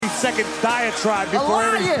30-second diatribe before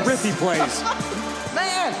every riff he plays.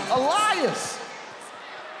 Man, Elias.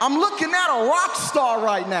 I'm looking at a rock star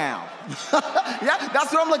right now. Yeah,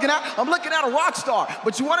 that's what I'm looking at. I'm looking at a rock star.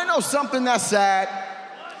 But you want to know something that's sad?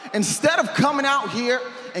 Instead of coming out here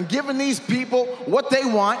and giving these people what they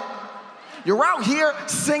want, you're out here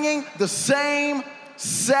singing the same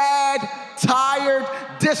sad, tired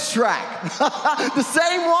diss track. The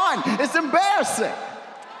same one. It's embarrassing.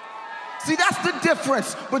 See, that's the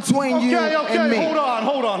difference between you and me.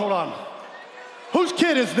 Hold on. Whose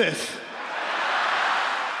kid is this?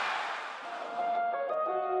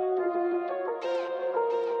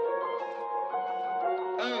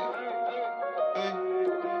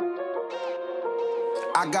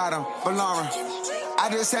 I got him for Lauren. I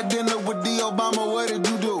just had dinner with the Obama, what did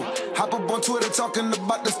you do? Hop up on Twitter talking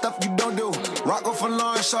about the stuff you don't do. Rockin' for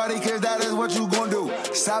Lauren, shawty, cause that is what you gon' do.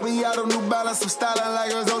 Sabiato, New Balance, I'm styling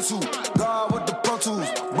like it's O2. God with the Pro Tools,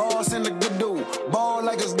 boss in the good dude. Ball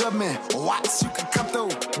like it's good man, watts, you can come through.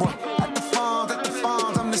 Boy, at the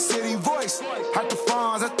farms, I'm the city voice. At the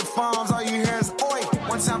farms, all you hear is oi.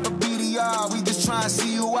 One time for BDR, we just try and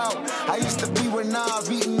see you out. I used to be with Nas,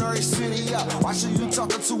 beating Norwich City up. Why should you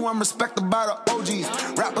talking to? I'm respected by the OGs.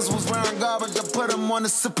 Rappers was wearing garbage, I put them on the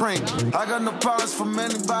Supreme. I got no problems from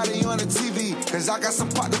anybody on the TV, cause I got some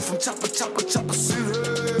partners from Chopper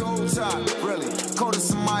City. Old time, really.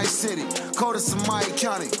 Coldest in my city, coldest in my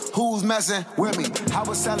county. Who's messing with me? I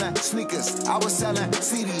was selling sneakers, I was selling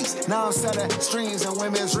CDs. Now I'm selling streams and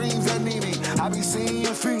women's dreams that need me. I be seeing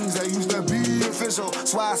things that used to be official.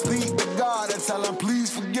 So I speak to God and tell him, please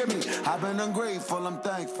forgive me. I've been ungrateful, I'm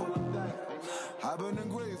thankful. I've been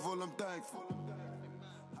ungrateful, I'm thankful.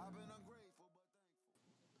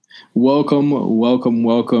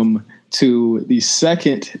 Welcome to the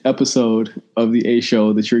second episode of the A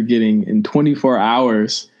Show that you're getting in 24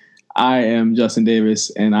 hours. I am Justin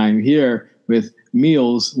Davis, and I'm here with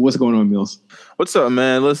Meelz. What's going on, Meelz? What's up,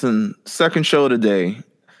 man? Listen, second show today.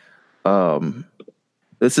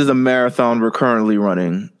 This is a marathon we're currently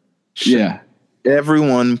running. Yeah.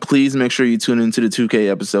 Everyone, please make sure you tune into the 2K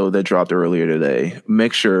episode that dropped earlier today.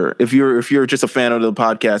 Make sure if you're just a fan of the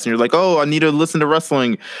podcast and you're like, oh, I need to listen to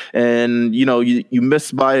wrestling, and you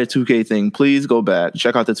missed by a 2K thing, please go back,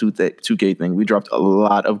 check out the 2K thing. We dropped a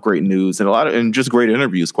lot of great news and just great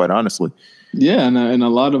interviews, quite honestly. Yeah, and a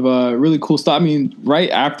lot of really cool stuff. I mean, right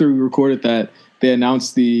after we recorded that, they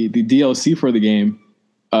announced the DLC for the game,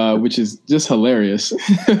 which is just hilarious.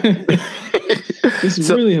 It's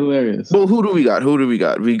really hilarious. Well, who do we got?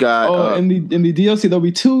 We got in the DLC, there'll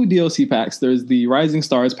be two DLC packs. There's the Rising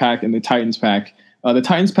Stars pack and the Titans pack. The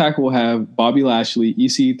Titans pack will have Bobby Lashley,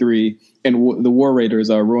 EC3, and the War Raiders,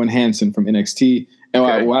 Rowan Hansen from NXT. And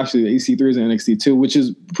actually, the EC3 is in NXT too, which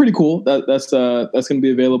is pretty cool. That's going to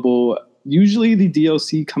be available. Usually, the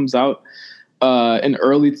DLC comes out in the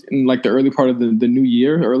early part of the new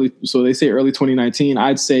year, so they say early 2019.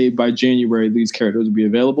 I'd say by January these characters will be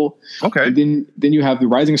available. Okay. And then you have the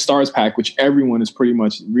Rising Stars pack, which everyone is pretty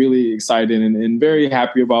much really excited and very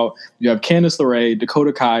happy about. You have Candice LeRae,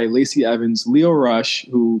 Dakota Kai, Lacey Evans, Lio Rush,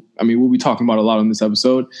 who we'll be talking about a lot on this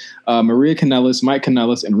episode, Maria Kanellis, Mike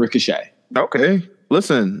Kanellis, and Ricochet. Okay.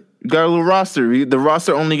 Listen, you got a little roster. The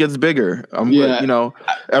roster only gets bigger.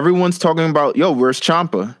 Everyone's talking about, where's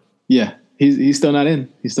Ciampa? Yeah. He's still not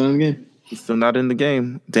in. He's still in the game. He's still not in the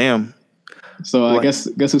game. Damn. So I guess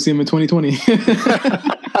we'll see him in 2020.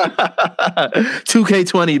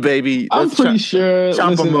 2K20, baby. I'm pretty sure.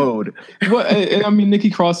 Ciampa mode. Nikki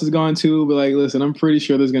Cross is gone too. But listen, I'm pretty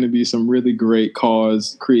sure there's going to be some really great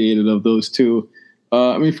cause created of those two.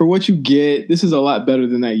 For what you get, this is a lot better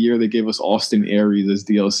than that year they gave us Austin Aries as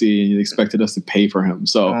DLC, and you expected us to pay for him.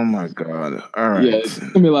 So, oh my god! All right, yeah, it's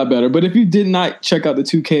gonna be a lot better. But if you did not check out the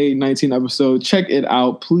 2K19 episode, check it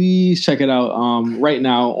out. Please check it out right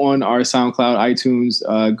now on our SoundCloud, iTunes,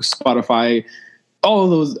 Spotify, all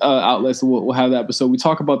of those outlets. We'll have that episode. We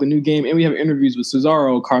talk about the new game, and we have interviews with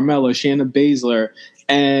Cesaro, Carmella, Shayna Baszler,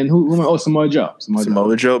 and Samoa Joe.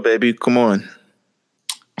 Samoa Joe, baby, come on.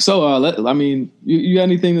 So, you got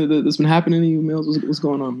anything that's been happening in you, Meelz? What's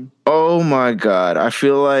going on, man? Oh, my God. I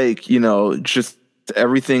feel like, just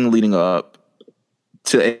everything leading up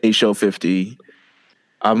to A Show 50.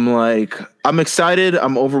 I'm excited.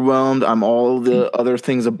 I'm overwhelmed. I'm all the other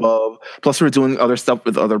things above. Plus, we're doing other stuff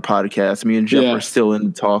with other podcasts. Me and Jeff are still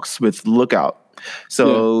in talks with Lookout.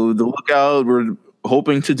 So, the Lookout, we're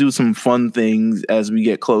hoping to do some fun things as we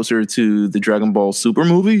get closer to the Dragon Ball Super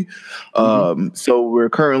movie. So we're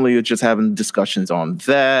currently just having discussions on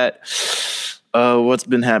that. What's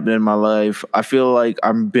been happening in my life? I feel like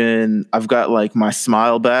I've got my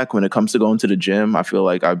smile back when it comes to going to the gym. I feel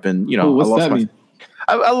like I've been, what's that mean?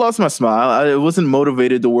 I lost my smile. I wasn't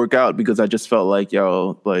motivated to work out because I just felt like,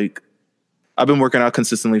 I've been working out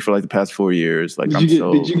consistently for like the past 4 years. Like, did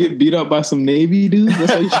you get beat up by some Navy dudes?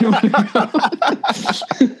 That's how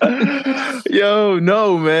you Yo,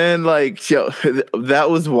 no, man. Like, that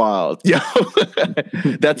was wild. Yo,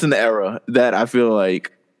 that's an era that I feel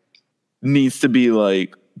like needs to be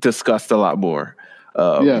like discussed a lot more.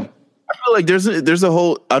 I feel like there's a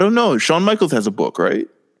whole, I don't know. Shawn Michaels has a book, right?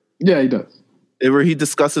 Yeah, he does. Where he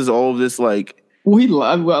discusses all of this, like. Well,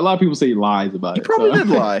 a lot of people say he lies about it. He probably did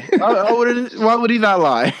lie. Why would he not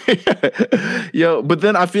lie? But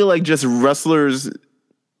then I feel like just wrestlers,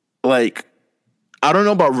 like, I don't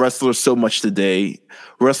know about wrestlers so much today.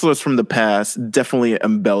 Wrestlers from the past definitely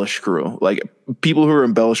embellish crew. Like, people who are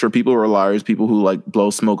embellished are people who are liars, people who like blow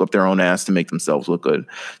smoke up their own ass to make themselves look good.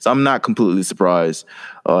 So I'm not completely surprised.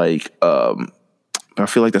 Like, I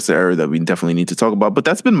feel like that's the area that we definitely need to talk about. But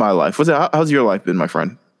that's been my life. How's your life been, my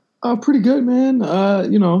friend? Pretty good, man.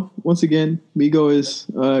 Once again, Migo is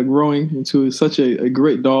growing into such a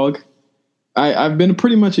great dog. I've been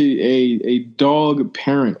pretty much a dog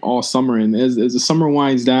parent all summer, and as the summer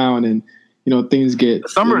winds down and things get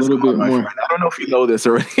a little bit more. Friend. I don't know if you know this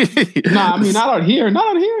already. Nah, I mean not out here.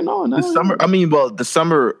 No, the summer. I mean, well, the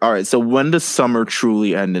summer. All right. So when does summer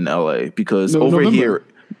truly end in LA? Because over here,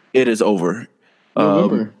 it is over.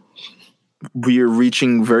 November. We are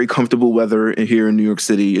reaching very comfortable weather here in New York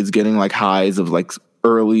City. It's getting like highs of like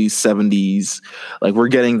early 70s. Like, we're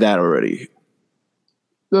getting that already.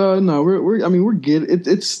 No, we're good.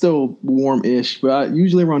 It's still warm-ish, but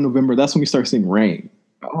usually around November, that's when we start seeing rain.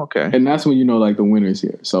 Oh, okay. And that's when like the winter's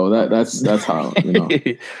here. So that's how,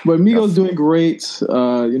 But Migo's doing great.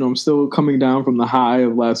 I'm still coming down from the high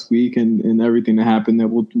of last week and everything that happened that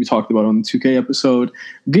we talked about on the 2K episode.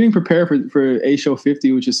 Getting prepared for A Show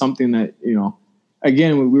 50, which is something that,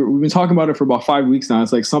 again, we've been talking about it for about 5 weeks now.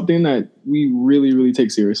 It's like something that we really, really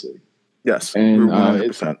take seriously. Yes. And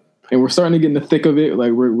 100%. And we're starting to get in the thick of it.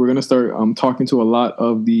 Like, we're going to start talking to a lot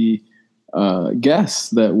of the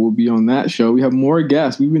guests that will be on that show. We have more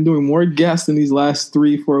guests. We've been doing more guests in these last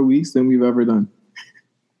 3-4 weeks than we've ever done.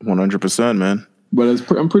 100%, man. But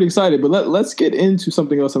I'm pretty excited. But let's get into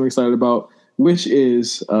something else I'm excited about, which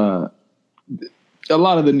is a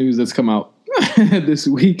lot of the news that's come out this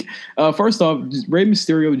week. First off, Rey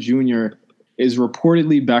Mysterio Jr. is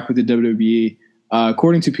reportedly back with the WWE.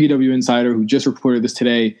 According to PW Insider, who just reported this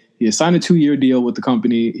today, he has signed a 2-year deal with the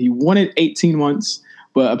company. He wanted 18 months.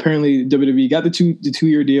 But apparently WWE got the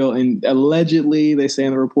 2-year deal, and allegedly, they say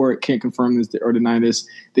in the report, can't confirm this or deny this,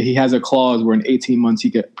 that he has a clause where in 18 months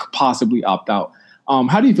he could possibly opt out.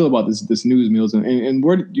 How do you feel about this news, Meelz? And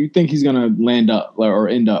where do you think he's going to land up or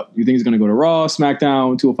end up? Do you think he's going to go to Raw,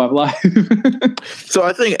 SmackDown, 205 Live? So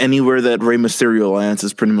I think anywhere that Rey Mysterio lands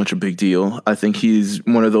is pretty much a big deal. I think he's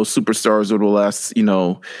one of those superstars that will last,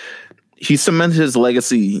 he cemented his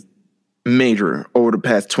legacy major over the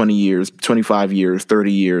past 20 years, 25 years,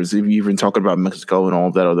 30 years, if you even talking about Mexico and all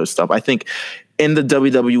of that other stuff. I think in the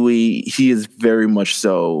WWE, he is very much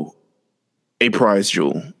so a prize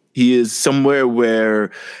jewel. He is somewhere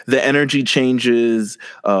where the energy changes.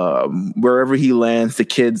 Wherever he lands, the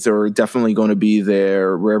kids are definitely going to be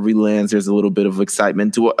there. Wherever he lands, there's a little bit of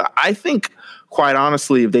excitement to it. I think, quite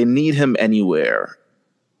honestly, if they need him anywhere,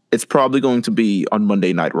 it's probably going to be on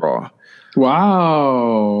Monday Night Raw.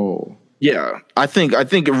 Wow. Yeah, I think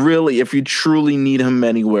really, if you truly need him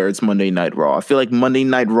anywhere, it's Monday Night Raw. I feel like Monday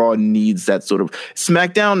Night Raw needs that sort of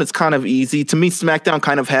SmackDown. It's kind of easy to me. SmackDown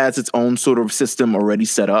kind of has its own sort of system already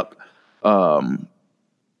set up,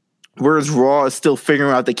 whereas Raw is still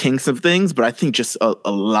figuring out the kinks of things. But I think just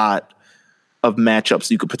a lot of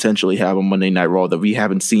matchups you could potentially have on Monday Night Raw that we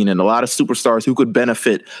haven't seen, and a lot of superstars who could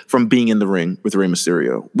benefit from being in the ring with Rey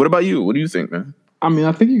Mysterio. What about you? What do you think, man? I mean,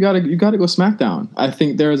 I think you gotta go SmackDown. I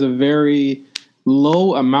think there is a very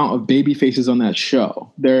low amount of baby faces on that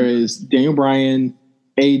show. There is Daniel Bryan,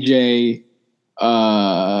 AJ,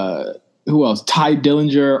 who else? Ty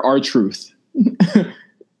Dillinger, R-Truth.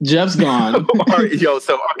 Jeff's gone. Yo,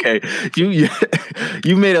 so okay,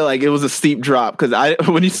 you made it like it was a steep drop because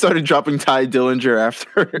when you started dropping Ty Dillinger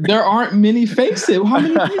after there aren't many faces. How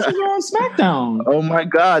many faces are on SmackDown? Oh my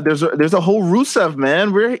God, there's a whole Rusev,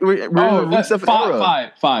 man. We're in the Rusev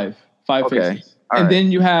era. Five okay. Faces. And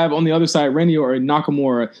then you have on the other side Randy Orton,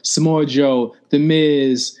 Nakamura, Samoa Joe, The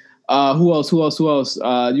Miz. Who else?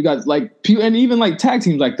 You got like and even like tag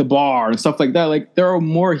teams like The Bar and stuff like that. Like there are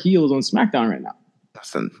more heels on SmackDown right now.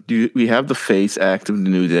 Listen, we have the face act of the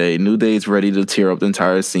New Day. New Day is ready to tear up the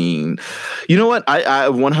entire scene. You know what? I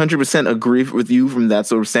 100% agree with you from that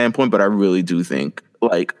sort of standpoint, but I really do think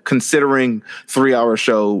like considering 3-hour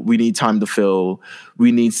show, we need time to fill.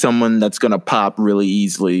 We need someone that's going to pop really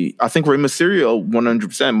easily. I think Rey Mysterio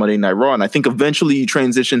 100% Monday Night Raw, and I think eventually you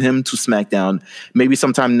transition him to SmackDown. Maybe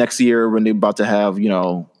sometime next year when they're about to have,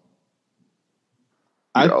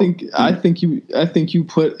 I think you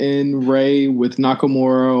put in Ray with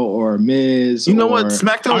Nakamura or Miz. You know what?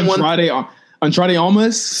 SmackDown Andrade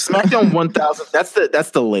Almas. SmackDown 1000. That's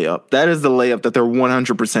the layup. That is the layup that they're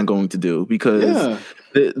 100% going to do because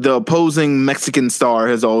the opposing Mexican star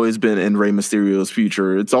has always been in Rey Mysterio's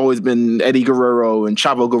future. It's always been Eddie Guerrero and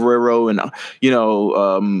Chavo Guerrero and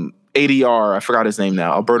ADR. I forgot his name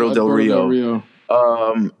now. Alberto Del Rio.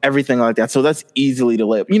 Everything like that. So that's easily to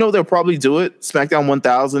lay up. They'll probably do it. SmackDown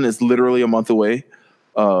 1000 is literally a month away.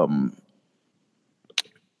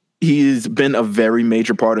 He's been a very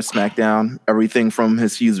major part of SmackDown. Everything from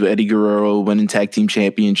his feuds with Eddie Guerrero, winning tag team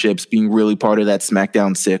championships, being really part of that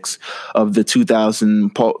SmackDown 6 of the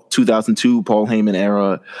 2002 Paul Heyman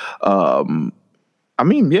era.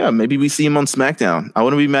 Maybe we see him on SmackDown. I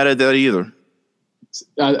wouldn't be mad at that either.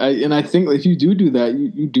 I think if you do that,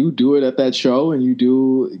 you do it at that show, and you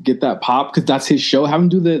do get that pop because that's his show. Have him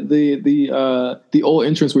do the old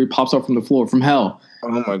entrance where he pops up from the floor from hell.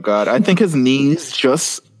 Oh my god! I think his knees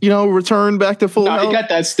just return back to full health. He got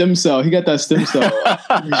that stem cell. His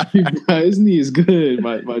knee is good,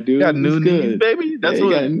 my dude. You got new knees, baby.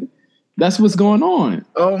 That's what's going on.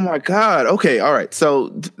 Oh my god. Okay. All right.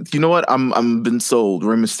 So you know what? I'm been sold.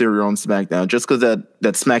 Rey Mysterio on SmackDown just because that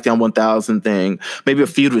SmackDown 1000 thing. Maybe a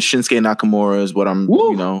feud with Shinsuke Nakamura is what I'm.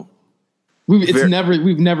 Woo. We've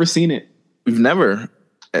never seen it. We've never.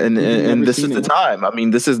 And this is the time. I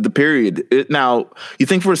mean, this is the period. Now, you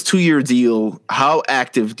think for his 2-year deal, how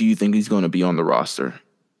active do you think he's going to be on the roster?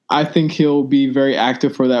 I think he'll be very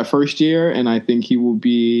active for that first year, and I think he will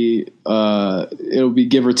be. It'll be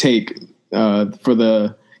give or take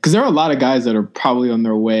because there are a lot of guys that are probably on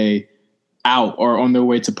their way out or on their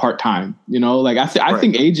way to part time. I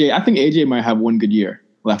think AJ might have one good year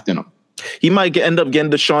left in him. He might end up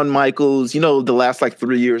getting the Shawn Michaels, the last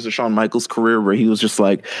 3 years of Shawn Michaels' career where he was just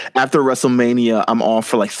like, after WrestleMania, I'm off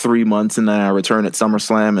for 3 months and then I return at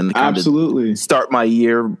SummerSlam and absolutely start my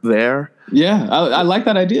year there. Yeah, I like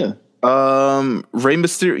that idea. Rey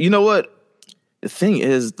Mysterio, you know what? The thing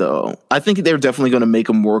is, though, I think they're definitely going to make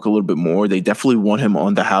him work a little bit more. They definitely want him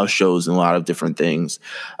on the house shows and a lot of different things.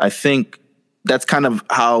 I think that's kind of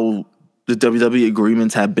how the WWE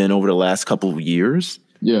agreements have been over the last couple of years.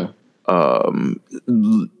 Yeah.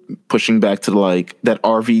 Pushing back to that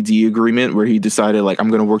RVD agreement where he decided I'm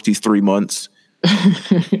going to work these 3 months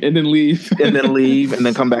and then leave and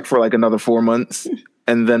then come back for another 4 months.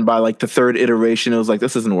 And then by the third iteration, it was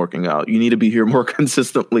this isn't working out. You need to be here more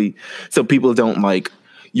consistently so people don't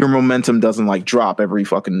your momentum doesn't drop every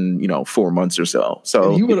fucking 4 months or so.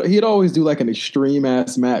 So he'd always do an extreme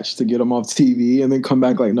ass match to get him off TV and then come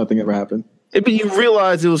back like nothing ever happened. But you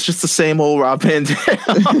realize it was just the same old Rob Van Dam.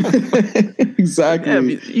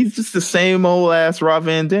 Exactly. Yeah, he's just the same old ass Rob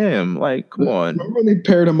Van Dam. Come on. Remember when they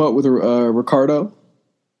paired him up with Ricardo?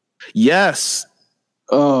 Yes.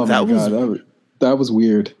 Oh my god, that was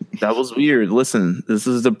weird. That was weird. Listen, this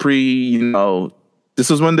is the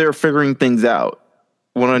this is when they're figuring things out.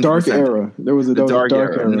 100%. Dark era. There was a dark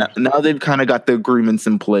era. Now they've kind of got the agreements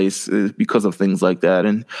in place because of things like that.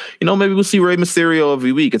 And, maybe we'll see Rey Mysterio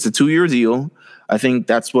every week. It's a 2-year deal. I think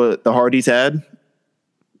that's what the Hardys had.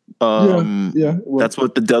 Yeah. Well, that's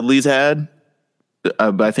what the Dudleys had.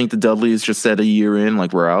 But I think the Dudleys just said a year in,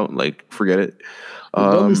 we're out. Forget it.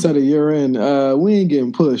 Dudley said a year in, we ain't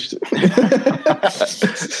getting pushed.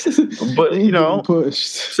 But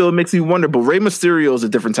so it makes me wonder. But Rey Mysterio is a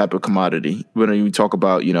different type of commodity. When you talk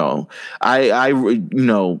about, I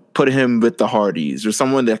put him with the Hardys or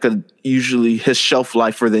someone that could usually his shelf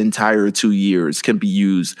life for the entire 2 years can be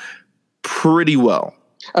used pretty well.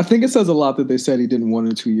 I think it says a lot that they said he didn't want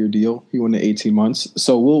a 2-year deal. He wanted 18 months.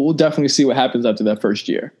 So we'll definitely see what happens after that first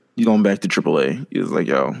year. He's going back to AAA. He was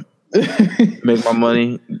yo. Make my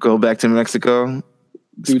money, go back to Mexico,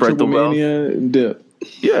 do spread the wealth, and dip.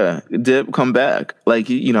 Yeah, dip, come back.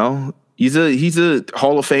 He's a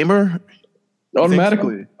Hall of Famer.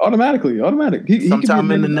 Automatically.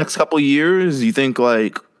 Sometime in the next couple of years, you think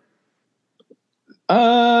I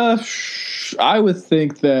would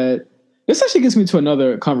think that this actually gets me to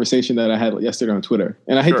another conversation that I had yesterday on Twitter,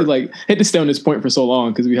 and I hate to stay on this point for so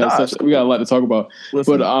long because we got a lot to talk about.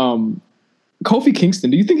 Listen. But Kofi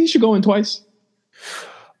Kingston, do you think he should go in twice?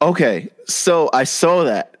 Okay, so I saw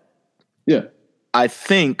that. Yeah. I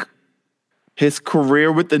think his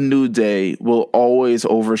career with the New Day will always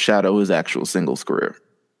overshadow his actual singles career.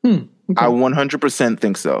 I 100%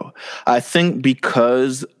 think so. I think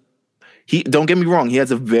because don't get me wrong, he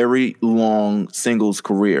has a very long singles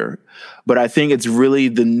career, but I think it's really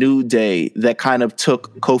the New Day that kind of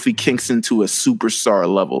took Kofi Kingston to a superstar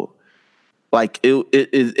level. Like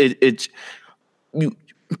it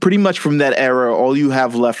pretty much from that era, all you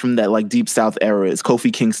have left from that like Deep South era is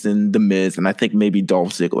Kofi Kingston, The Miz, and I think maybe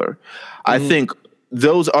Dolph Ziggler. I think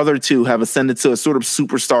those other two have ascended to a sort of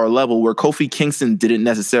superstar level where Kofi Kingston didn't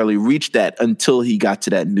necessarily reach that until he got to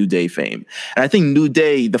that New Day fame. And I think New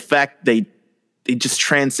Day, the fact they just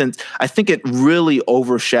transcend, I think it really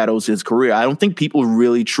overshadows his career. I don't think people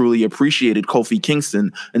really truly appreciated Kofi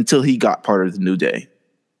Kingston until he got part of the New Day.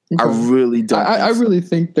 Okay. I really don't. I really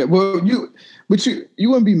think that. Well, you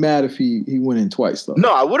wouldn't be mad if he went in twice, though.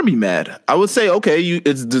 No, I wouldn't be mad. I would say, okay,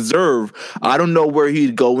 it's deserved. I don't know where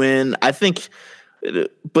he'd go in. I think.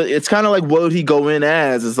 But it's kind of like, what would he go in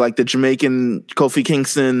as? Is like the Jamaican Kofi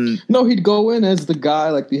Kingston? No, he'd go in as the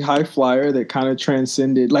guy, like the high flyer that kind of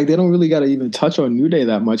transcended. Like they don't really got to even touch on New Day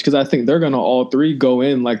that much because I think they're gonna all three go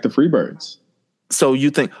in like the Freebirds. So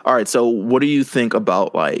you think? All right. So what do you think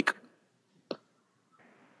about like?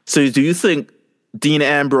 So do you think Dean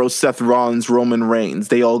Ambrose, Seth Rollins, Roman Reigns,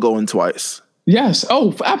 they all go in twice? Yes.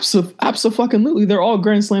 Oh, absolutely. They're all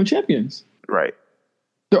Grand Slam champions. Right.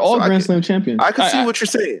 They're all Grand Slam champions. I can see what you're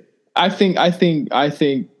saying. I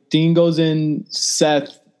think Dean goes in,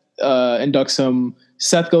 Seth inducts him.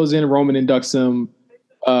 Seth goes in, Roman inducts him.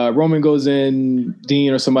 Roman goes in,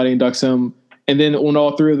 Dean or somebody inducts him. And then when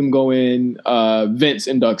all three of them go in, Vince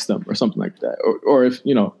inducts them or something like that. Or if,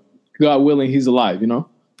 God willing, he's alive,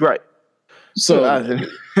 Right. So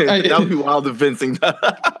that would be wild if Vince.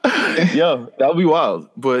 Yeah, that would be wild.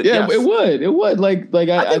 But yeah, yes. It would. Like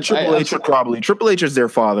I think Triple H would probably. Triple H is their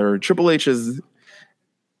father. Triple H was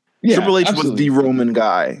the Roman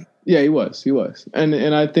guy. Yeah, he was, and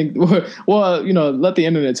I think well, let the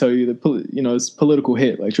internet tell you that it's political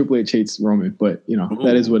hit. Like Triple H hates Roman, but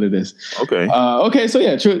that is what it is. Okay. Okay. So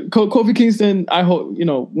yeah, Kofi Kingston. I hope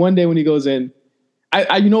one day when he goes in,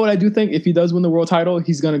 I you know what I do think if he does win the world title,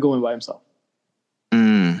 he's gonna go in by himself.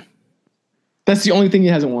 That's the only thing he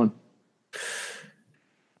hasn't won.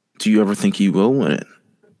 Do you ever think he will win it?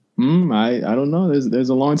 I don't know. There's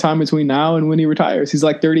a long time between now and when he retires. He's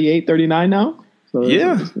like 38, 39 now. So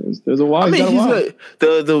yeah, there's a while. I mean,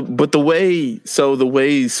 the way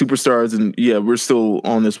superstars and we're still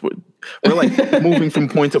on this. We're like moving from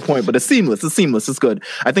point to point, but it's seamless. It's good.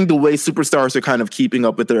 I think the way superstars are kind of keeping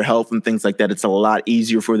up with their health and things like that, it's a lot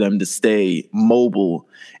easier for them to stay mobile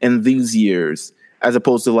in these years, as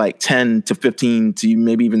opposed to like 10 to 15 to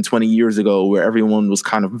maybe even 20 years ago where everyone was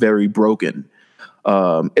kind of very broken.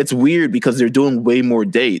 It's weird because they're doing way more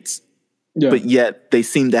dates, but yet they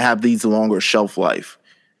seem to have these longer shelf life.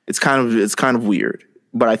 It's kind of weird,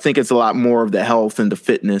 but I think it's a lot more of the health and the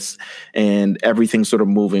fitness and everything sort of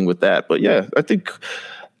moving with that. But yeah, I think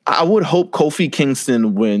I would hope Kofi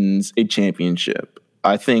Kingston wins a championship.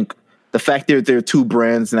 I think the fact that there are two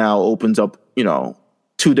brands now opens up,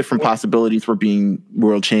 two different possibilities for being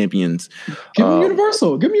world champions. Give him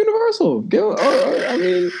Universal. I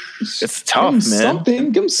mean, it's tough, man.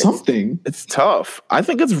 Give him something. It's tough. I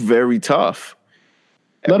think it's very tough.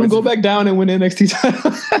 Let him go back down and win NXT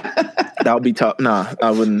title. That would be tough. Nah,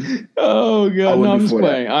 I wouldn't. Oh god, no, I'm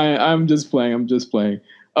just playing. I'm just playing.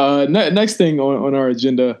 Next thing on our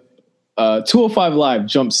agenda, 205 Live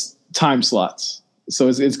jumps time slots. So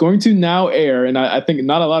it's going to now air, and I think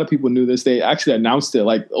not a lot of people knew this. They actually announced it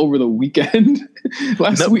like over the weekend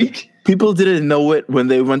last week. People didn't know it when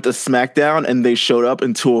they went to SmackDown and they showed up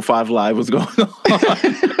and 205 Live was going on.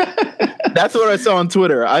 That's what I saw on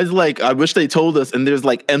Twitter. I was like, I wish they told us. And there's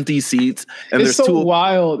like empty seats, and it's so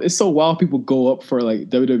wild. It's so wild. People go up for like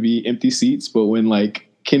WWE empty seats, but when like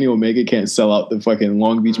Kenny Omega can't sell out the fucking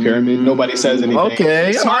Long Beach Pyramid, nobody says anything.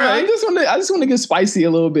 Okay, so all right. I just want to get spicy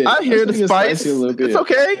a little bit. I hear the spice. A little bit. It's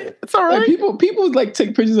okay. It's all right. Like people like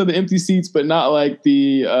take pictures of the empty seats, but not like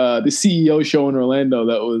the CEO show in Orlando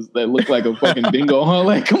that looked like a fucking bingo. Huh?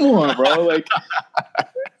 Like, come on, bro. Like,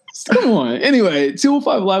 come on. Anyway,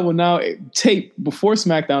 205 Live will now tape before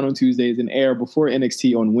SmackDown on Tuesdays and air before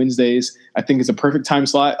NXT on Wednesdays. I think it's a perfect time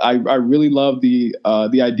slot. I really love the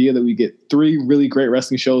idea that we get 3 really great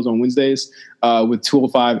wrestling shows on Wednesdays with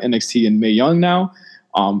 205, NXT, and Mae Young now.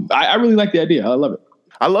 I really like the idea. I love it.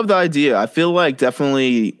 I love the idea. I feel like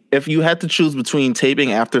definitely if you had to choose between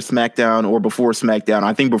taping after SmackDown or before SmackDown,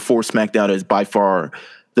 I think before SmackDown is by far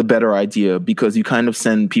the better idea because you kind of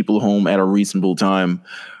send people home at a reasonable time.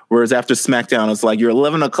 Whereas after SmackDown, it's like you're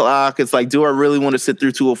 11 o'clock. It's like, do I really want to sit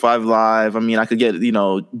through 205 Live? I mean, I could get,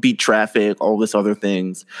 beat traffic, all this other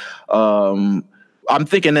things. I I'm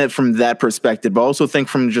thinking it from that perspective, but also think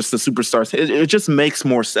from just the superstars. It just makes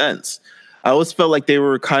more sense. I always felt like they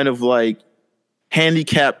were kind of like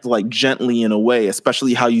handicapped like gently in a way,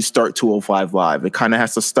 especially how you start 205 Live. It kind of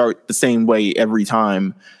has to start the same way every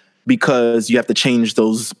time because you have to change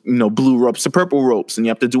those, blue ropes to purple ropes, and you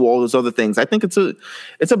have to do all those other things. I think it's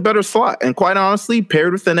a better slot, and quite honestly,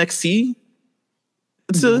 paired with NXT,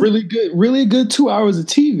 it's a really good 2 hours of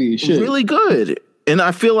TV. Shit. Really good. And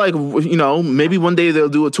I feel like, maybe one day they'll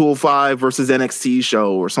do a 205 versus NXT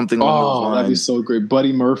show or something along those lines. That'd be so great.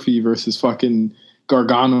 Buddy Murphy versus fucking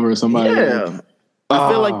Gargano or somebody. Yeah. I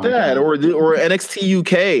feel like that, or NXT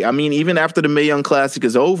UK. I mean, even after the Mae Young Classic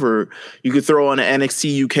is over, you could throw on an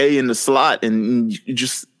NXT UK in the slot, and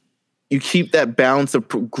you keep that balance of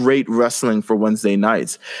great wrestling for Wednesday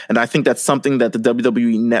nights. And I think that's something that the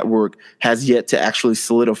WWE Network has yet to actually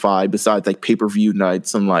solidify, besides like pay-per-view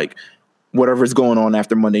nights and like whatever's going on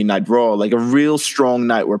after Monday Night Raw, like a real strong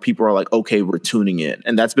night where people are like, okay, we're tuning in.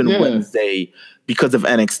 And that's been Wednesday because of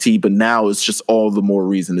NXT, but now it's just all the more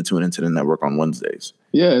reason to tune into the network on Wednesdays.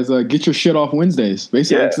 Yeah, it's like get your shit off Wednesdays,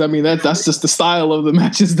 basically. Yeah. I mean, that's just the style of the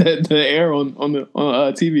matches that air on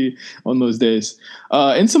TV on those days.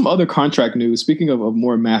 And some other contract news. Speaking of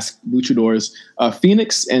more masked luchadors,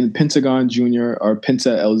 Phoenix and Pentagon Jr. or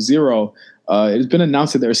Penta El Zero. It has been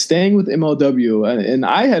announced that they're staying with MLW, and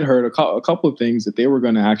I had heard a couple of things that they were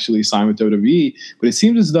going to actually sign with WWE, but it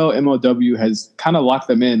seems as though MLW has kind of locked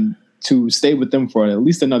them in to stay with them for at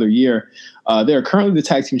least another year. They are currently the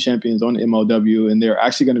tag team champions on MLW, and they're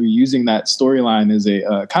actually going to be using that storyline as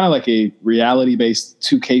a kind of like a reality-based,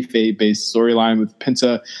 2K-based storyline with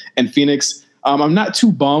Penta and Phoenix. I'm not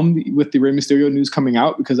too bummed with the Rey Mysterio news coming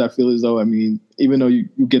out because I feel as though, I mean, even though you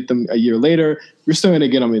get them a year later, you're still going to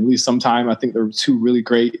get them at least sometime. I think they're two really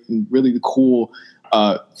great and really cool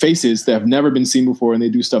faces that have never been seen before, and they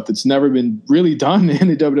do stuff that's never been really done in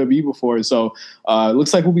the WWE before. So it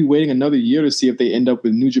looks like we'll be waiting another year to see if they end up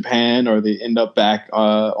with New Japan or they end up back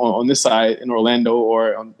on this side in Orlando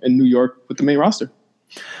or in New York with the main roster.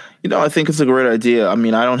 I think it's a great idea. I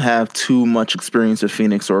mean, I don't have too much experience with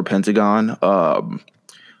Phoenix or Pentagon,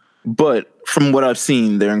 but from what I've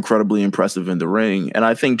seen, they're incredibly impressive in the ring. And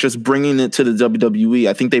I think just bringing it to the WWE,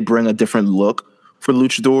 I think they bring a different look for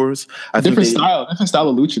luchadors. Different style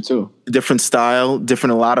of lucha too. Different style,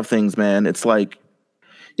 different a lot of things, man. It's like,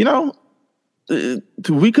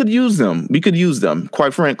 we could use them. We could use them,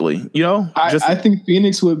 quite frankly. I think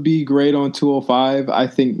Phoenix would be great on 205. I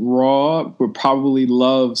think Raw would probably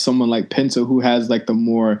love someone like Penta, who has like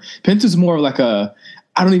Penta's more like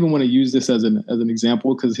I don't even want to use this as an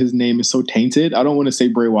example because his name is so tainted. I don't want to say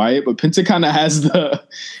Bray Wyatt, but Penta kind of has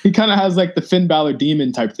like the Finn Balor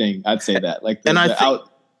demon type thing. I'd say that. Like, Go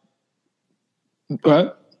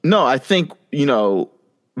ahead. No, I think,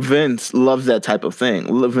 Vince loves that type of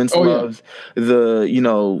thing. Vince loves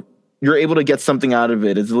you're able to get something out of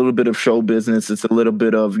it. It's a little bit of show business. It's a little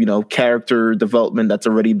bit of, character development that's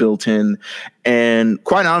already built in. And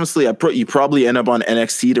quite honestly, you probably end up on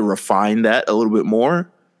NXT to refine that a little bit more.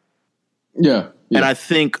 Yeah. And I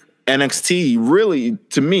think NXT really,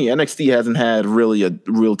 to me, NXT hasn't had really a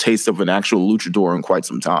real taste of an actual luchador in quite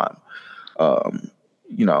some time.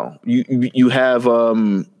 You have...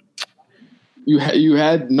 You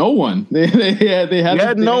had no one. They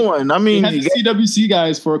had no one. I mean, they had the CWC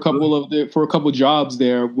guys for a couple jobs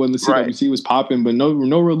there when the CWC was popping, but no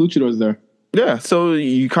real luchadors there. Yeah, so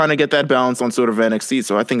you kind of get that balance on sort of NXT.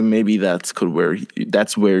 So I think maybe that's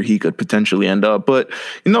where he could potentially end up. But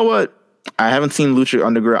you know what? I haven't seen Lucha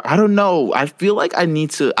Underground. I don't know. I feel like I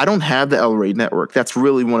don't have the El Rey network. That's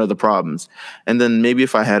really one of the problems. And then maybe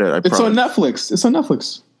if I had it, It's on Netflix. It's on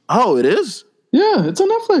Netflix. Oh, it is? Yeah, it's on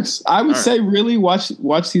Netflix. I would say really watch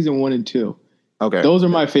season 1 and 2. Okay. Those are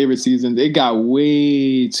my favorite seasons. It got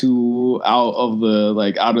way too out of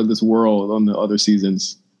this world on the other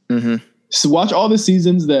seasons. Mm-hmm. So watch all the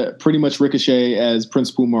seasons that pretty much Ricochet as Prince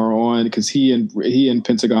Puma are on, because he and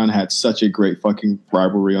Pentagon had such a great fucking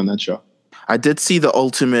rivalry on that show. I did see the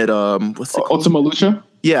Ultimate what's it called? Ultima Lucha?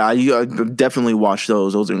 Yeah, I definitely watched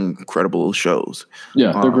those. Those are incredible shows.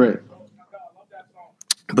 Yeah, they're great.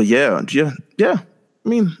 But yeah. I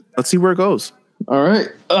mean, let's see where it goes. All right.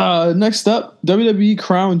 Next up, WWE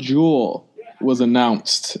Crown Jewel was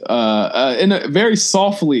announced very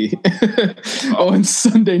softly on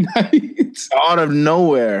Sunday night. Out of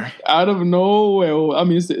nowhere. I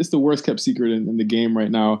mean, it's the worst kept secret in the game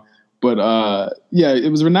right now. But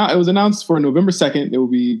it was announced for November 2nd. It will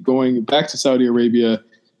be going back to Saudi Arabia.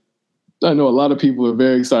 I know a lot of people are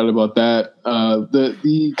very excited about that.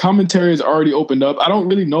 The commentary has already opened up. I don't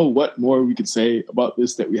really know what more we could say about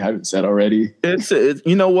this that we haven't said already. It's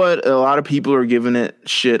you know what? A lot of people are giving it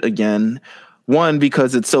shit again. One,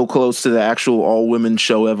 because it's so close to the actual all-women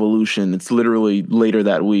show Evolution. It's literally later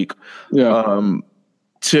that week. Yeah.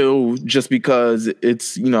 Two, just because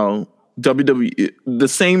it's, WWE, the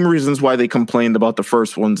same reasons why they complained about the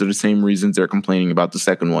first ones are the same reasons they're complaining about the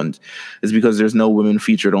second ones, is because there's no women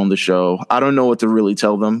featured on the show. I don't know what to really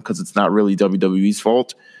tell them, because it's not really WWE's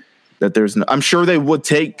fault that there's no. I'm sure they would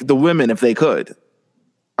take the women if they could.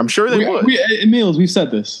 I'm sure they would. Meelz, we've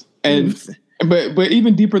said this, and but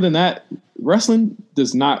even deeper than that, wrestling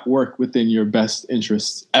does not work within your best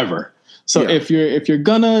interests ever. So if you're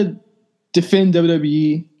gonna defend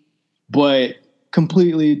WWE, but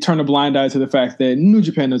completely turn a blind eye to the fact that New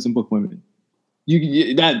Japan doesn't book women,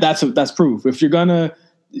 that's proof. If you're gonna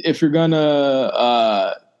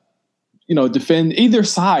defend either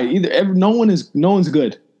side, no one's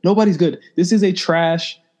good. Nobody's good. This is a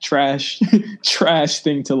trash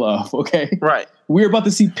thing to love. Okay, right. We're about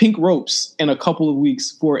to see pink ropes in a couple of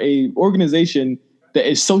weeks for a organization that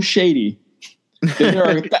is so shady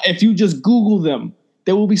that if you just Google them,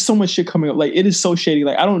 there will be so much shit coming up. Like, it is so shady.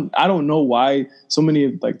 Like, I don't know why so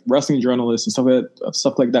many like wrestling journalists and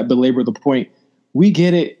stuff like that belabor the point. We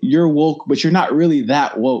get it. You're woke, but you're not really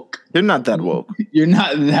that woke. They're not that woke. You're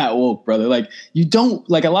not that woke, brother. Like, you don't,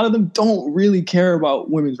 like, a lot of them don't really care about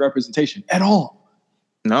women's representation at all.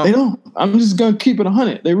 No, they don't. I'm just gonna keep it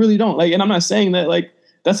 100. They really don't. Like, and I'm not saying that like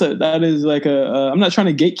that is like I'm not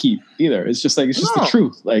trying to gatekeep either. It's just like the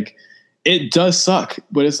truth. Like, it does suck,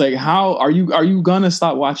 but it's like, how are you gonna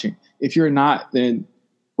stop watching? If you're not, then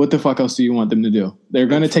what the fuck else do you want them to do? They're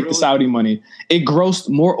gonna take the Saudi money. It grossed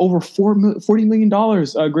over $40 million.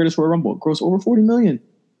 Greatest Royal Rumble grossed over $40 million.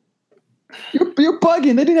 You're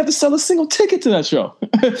bugging. They didn't have to sell a single ticket to that show.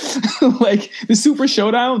 Like, the Super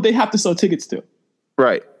Showdown, they have to sell tickets to.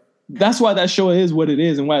 Right. That's why that show is what it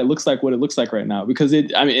is and why it looks like what it looks like right now. Because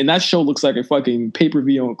and that show looks like a fucking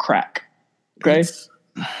pay-per-view on crack. Okay?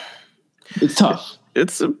 It's tough.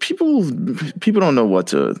 It's people don't know what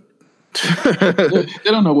to. They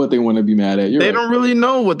don't know what they want to be mad at. They don't really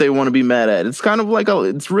know what they want to be mad at. It's kind of like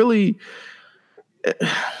it's really.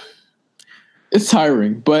 It's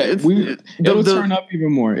tiring, but it'll turn up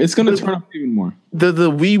even more. It's going to turn up even more. The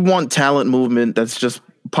We Want Talent movement that's just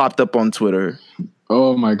popped up on Twitter.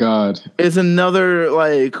 Oh my God! Is another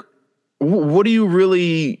like, what are you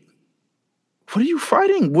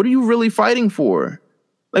fighting? What are you really fighting for?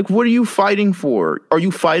 Like, what are you fighting for? Are you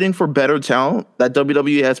fighting for better talent that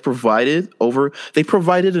WWE has provided over? They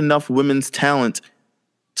provided enough women's talent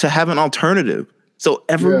to have an alternative. So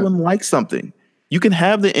everyone likes something. You can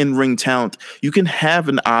have the in-ring talent. You can have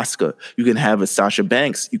an Asuka. You can have a Sasha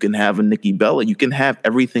Banks. You can have a Nikki Bella. You can have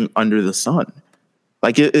everything under the sun.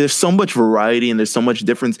 Like, there's so much variety and there's so much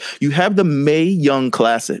difference. You have the Mae Young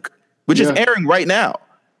Classic, which is airing right now.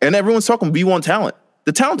 And everyone's talking We Want Talent.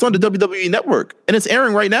 The talent's on the WWE Network, and it's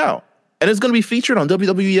airing right now. And it's going to be featured on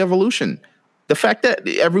WWE Evolution. The fact that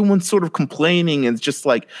everyone's sort of complaining is just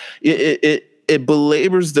like, it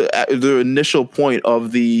belabors the initial point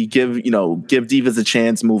of the give divas a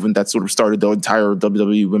chance movement that sort of started the entire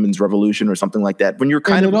WWE Women's Revolution or something like that. When you're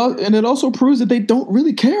and it also proves that they don't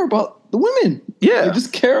really care about the women. Yeah, they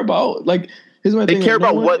just care about they care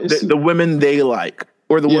about what the women they like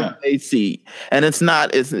or the women they see, and it's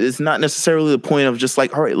not necessarily the point of just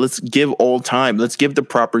like, all right, let's give all time, let's give the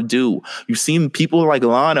proper due. You've seen people like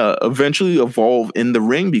Lana eventually evolve in the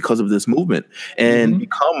ring because of this movement and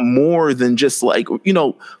become more than just like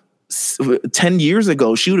 10 years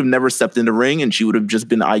ago, she would have never stepped in the ring and she would have just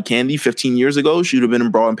been eye candy. 15 years ago, she would have been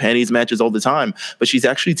in bra and panties matches all the time. But she's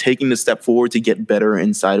actually taking the step forward to get better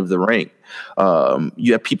inside of the ring.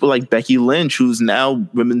 You have people like Becky Lynch, who's now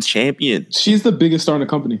women's champion. She's the biggest star in the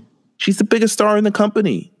company. She's the biggest star in the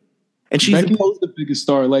company. And she's the biggest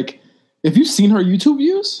star. Like, if you've seen her YouTube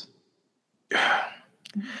views,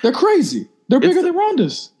 they're crazy. They're bigger than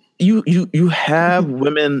Ronda's. You have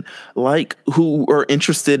women like who are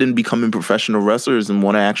interested in becoming professional wrestlers and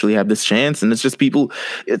want to actually have this chance, and it's just people.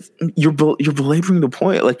 You're belaboring the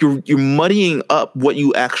point. Like, you're muddying up what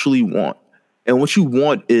you actually want, and what you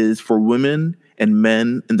want is for women and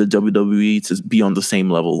men in the WWE to be on the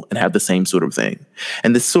same level and have the same sort of thing.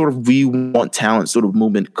 And this sort of We Want Talent sort of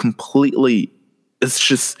movement completely. It's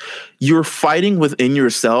just, you're fighting within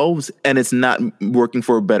yourselves and it's not working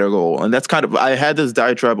for a better goal. And that's kind of, I had this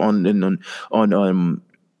diatribe on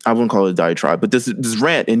I wouldn't call it a diatribe, but this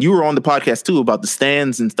rant, and you were on the podcast too about the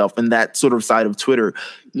stands and stuff and that sort of side of Twitter.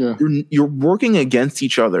 Yeah. You're working against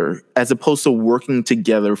each other as opposed to working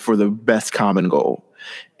together for the best common goal.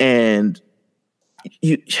 And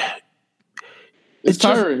it's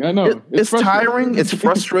tiring. I know. It's tiring. It's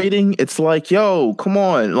frustrating. It's like, yo, come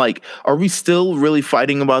on. Like, are we still really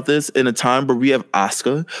fighting about this in a time where we have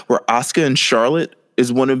Asuka, where Asuka and Charlotte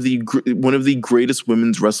is one of the greatest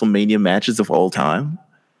women's WrestleMania matches of all time?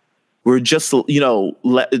 We're just,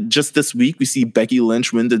 just this week we see Becky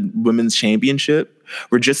Lynch win the women's championship.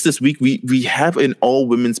 We're just this week we have an all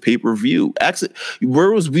women's pay per view. Actually,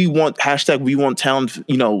 where was we want talent?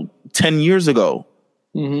 10 years ago,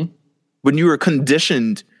 when you were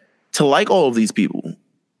conditioned to like all of these people,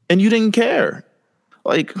 and you didn't care.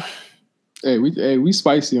 Like, hey, we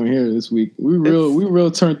spicy on here this week. We real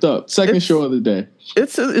turned up. Second show of the day.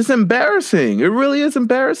 It's embarrassing. It really is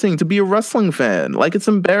embarrassing to be a wrestling fan. Like, it's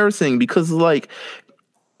embarrassing because, like,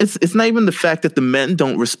 it's not even the fact that the men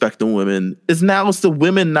don't respect the women. It's the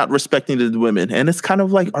women not respecting the women, and it's kind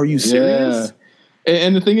of like, are you serious? Yeah.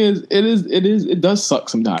 And the thing is, it does suck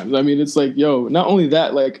sometimes. I mean, it's like, yo, not only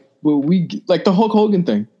that, like, like the Hulk Hogan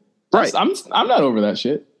thing. Right. I'm not over that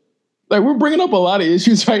shit. Like, we're bringing up a lot of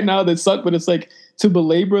issues right now that suck, but it's like, to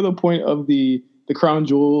belabor the point of the Crown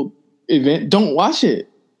Jewel event, don't watch it.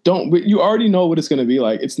 You already know what it's going to be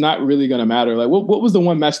like. It's not really going to matter. Like, what was the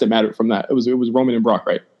one match that mattered from that? It was Roman and Brock,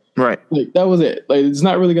 right? Right. Like, that was it. Like, it's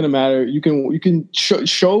not really going to matter. You can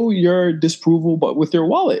show your disapproval, but with your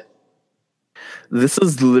wallet. This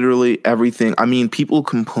is literally everything. I mean, people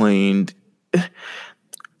complained.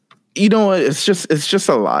 You know what? It's just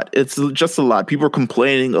a lot. It's just a lot. People are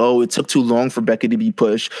complaining, oh, it took too long for Becky to be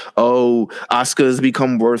pushed. Oh, Asuka has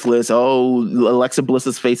become worthless. Oh, Alexa Bliss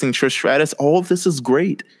is facing Trish Stratus. All of this is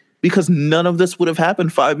great because none of this would have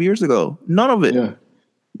happened 5 years ago. None of it. Yeah.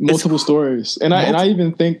 Multiple stories. And I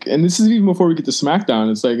even think, and this is even before we get to SmackDown,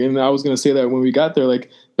 it's like, and I was going to say that when we got there, like,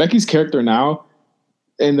 Becky's character now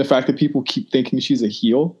and the fact that people keep thinking she's a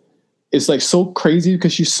heel, it's like so crazy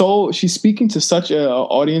because she's speaking to such an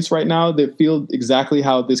audience right now that feel exactly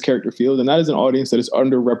how this character feels. And that is an audience that is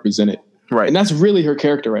underrepresented. Right. And that's really her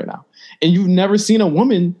character right now. And you've never seen a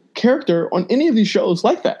woman character on any of these shows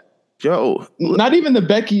like that. Yo, not even the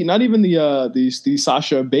Becky, not even the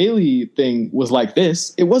Sasha Bailey thing was like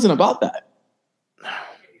this. It wasn't about that.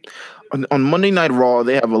 On Monday Night Raw,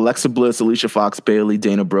 they have Alexa Bliss, Alicia Fox, Bayley,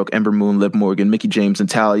 Dana Brooke, Ember Moon, Liv Morgan, Mickie James,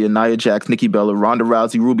 Natalya, Nia Jax, Nikki Bella, Ronda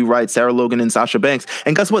Rousey, Ruby Riott, Sarah Logan, and Sasha Banks.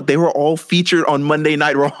 And guess what? They were all featured on Monday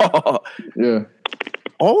Night Raw. Yeah.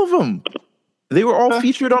 All of them. They were all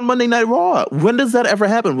featured on Monday Night Raw. When does that ever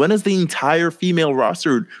happen? When is the entire female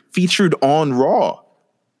roster featured on Raw?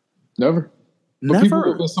 Never.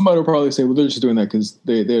 Never. Somebody will probably say, well, they're just doing that because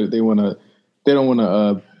they don't want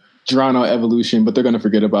to drown out Evolution, but they're going to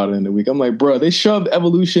forget about it in a week. I'm like, bro, they shoved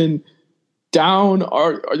Evolution down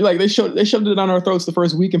our, like, they shoved it down our throats the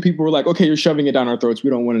first week, and people were like, okay, you're shoving it down our throats. We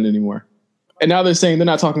don't want it anymore. And now they're saying they're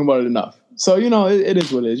not talking about it enough. So, it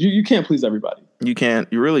is what it is. You can't please everybody. You can't.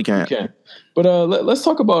 You really can't. You can't. But let's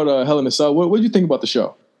talk about Hell in a Cell. What did you think about the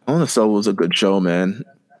show? Hell in a Cell was a good show, man.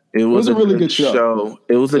 It was a really good show.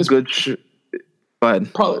 It was a good show. Go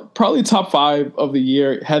ahead. Probably top 5 of the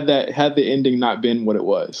year had the ending not been what it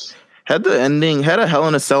was. Had a Hell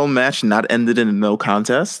in a Cell match not ended in a no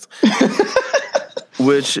contest,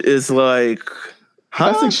 which is like,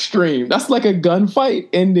 huh? That's extreme. That's like a gunfight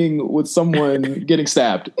ending with someone getting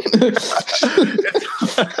stabbed. It's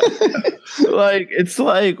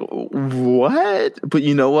like, what? But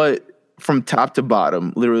you know what? From top to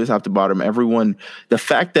bottom, literally top to bottom, everyone, the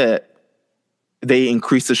fact that they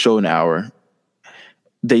increased the show an hour,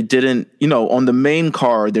 they didn't, on the main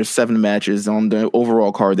card, there's 7 matches. On the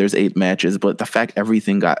overall card, there's 8 matches. But the fact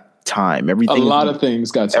everything got time. A lot of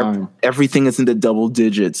things got time. Everything is in the double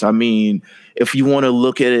digits. I mean, if you want to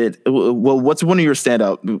look at it, well, what's one of your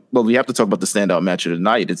standout? Well, we have to talk about the standout match of the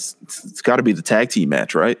night. It's got to be the tag team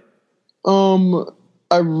match, right?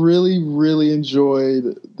 I really, really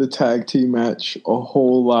enjoyed the tag team match a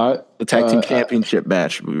whole lot. The tag team championship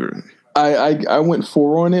match. I went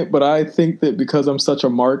 4 on it, but I think that because I'm such a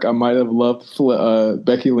mark, I might have loved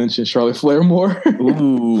Becky Lynch and Charlotte Flair more.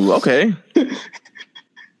 Ooh, okay.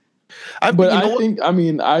 I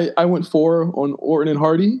went 4 on Orton and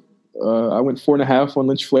Hardy. I went 4.5 on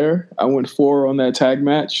Lynch Flair. I went 4 on that tag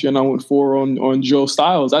match, and I went 4 on Joe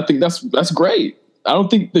Styles. I think that's great. I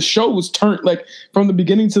don't think the show was turned like from the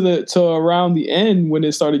beginning to around the end when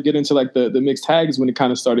it started getting to like the mixed tags when it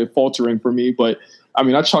kind of started faltering for me. But I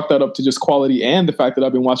mean, I chalked that up to just quality and the fact that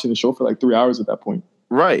I've been watching the show for like 3 hours at that point.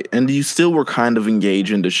 Right. And you still were kind of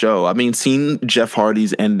engaged in the show. I mean, seeing Jeff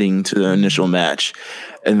Hardy's ending to the initial match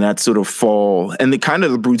and that sort of fall and the kind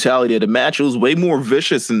of the brutality of the match, it was way more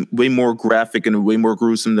vicious and way more graphic and way more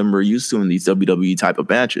gruesome than we're used to in these WWE type of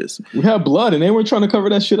matches. We had blood and they weren't trying to cover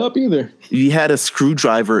that shit up either. You had a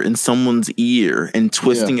screwdriver in someone's ear and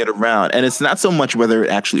twisting it around. And it's not so much whether it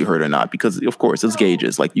actually hurt or not, because of course it's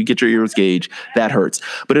gauges. Like you get your ears gauged, that hurts.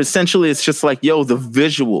 But essentially it's just like, yo, the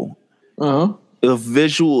visual. The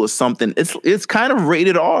visual is something. It's kind of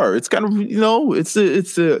rated R. It's kind of,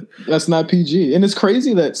 it's a. That's not PG, and it's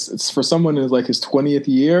crazy that it's for someone in like his 20th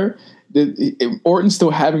year. Orton's still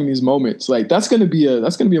having these moments. Like that's gonna be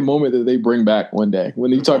a moment that they bring back one day when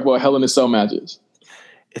you talk about Hell in a Cell matches.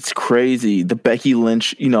 It's crazy. The Becky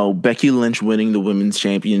Lynch winning the women's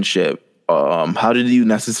championship. How did you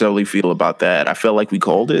necessarily feel about that? I felt like we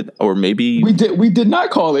called it, or maybe we did not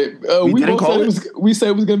call it. We said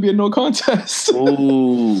it was going to be a no contest.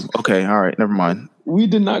 Oh, okay, all right, never mind. We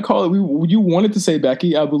did not call it. You wanted to say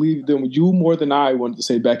Becky, I believe. Then you more than I wanted to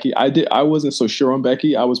say Becky. I wasn't so sure on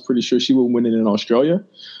Becky. I was pretty sure she would win it in Australia.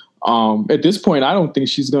 At this point, I don't think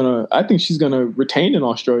she's gonna. I think she's gonna retain in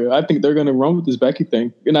Australia. I think they're gonna run with this Becky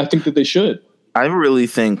thing, and I think that they should. I really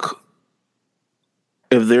think,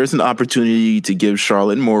 if there's an opportunity to give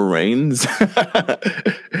Charlotte more reigns,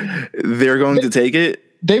 they're going to take it.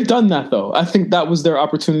 They've done that, though. I think that was their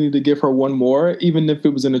opportunity to give her one more, even if it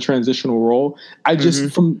was in a transitional role. I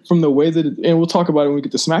just, from the way that, and we'll talk about it when we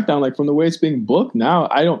get to SmackDown, like from the way it's being booked now,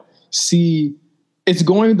 I don't see it's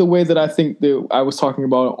going the way that I think that I was talking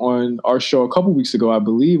about on our show a couple weeks ago, I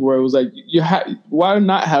believe, where it was like, why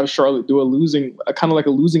not have Charlotte do a kind of like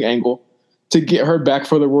a losing angle to get her back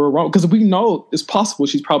for the Royal Rumble? Because we know it's possible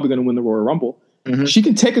she's probably going to win the Royal Rumble. She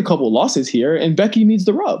can take a couple losses here, and Becky needs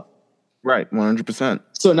the rub. Right, 100%.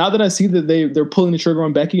 So now that I see that they're pulling the trigger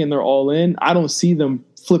on Becky and they're all in, I don't see them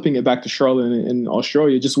flipping it back to Charlotte in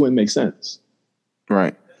Australia. It just wouldn't make sense.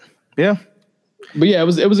 Right. Yeah. But yeah, it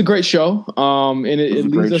was a great show. And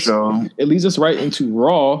it leads us right into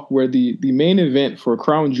Raw, where the main event for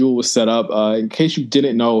Crown Jewel was set up. In case you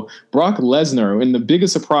didn't know, Brock Lesnar, and the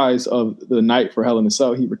biggest surprise of the night for Hell in a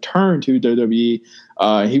Cell, he returned to WWE.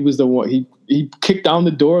 He was the one he kicked down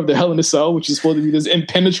the door of the Hell in a Cell, which is supposed to be this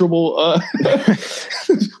impenetrable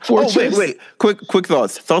fortress. Oh, wait. Quick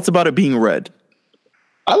thoughts. Thoughts about it being red.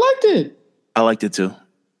 I liked it. I liked it too.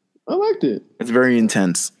 I liked it. It's very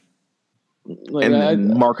intense. Like,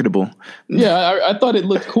 and marketable. Yeah, I thought it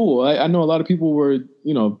looked cool. I know a lot of people were,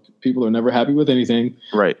 people are never happy with anything.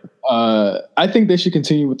 Right. I think they should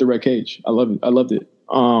continue with the red cage. I loved it.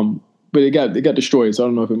 But it got destroyed, so I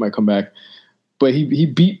don't know if it might come back. But he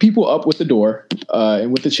beat people up with the door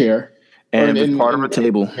and with the chair. And with part of a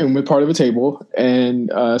table. And with part of a table.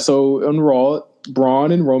 And so on Raw,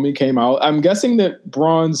 Braun and Roman came out. I'm guessing that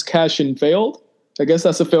Braun's cash-in failed. I guess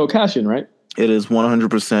that's a failed cash-in, right? It is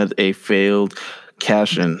 100% a failed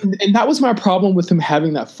cash-in. And that was my problem with him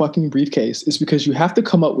having that fucking briefcase, is because you have to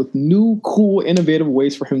come up with new, cool, innovative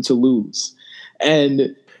ways for him to lose.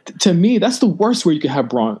 And to me, that's the worst way you can have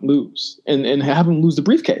Braun lose and have him lose the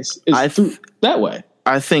briefcase is through that way.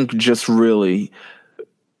 I think they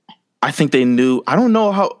knew. I don't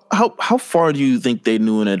know how far do you think they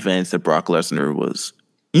knew in advance that Brock Lesnar was?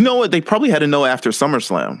 You know what? They probably had to know after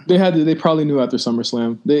SummerSlam. They probably knew after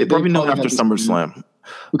SummerSlam. They probably knew after SummerSlam.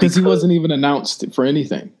 Because he wasn't even announced for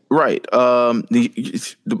anything. Right. By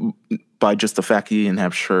just the fact he didn't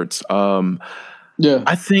have shirts. Yeah.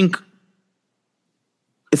 I think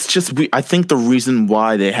it's just, I think the reason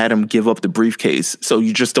why they had him give up the briefcase, so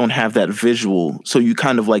you just don't have that visual. So you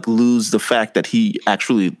kind of like lose the fact that he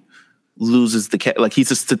actually loses like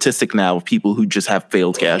he's a statistic now of people who just have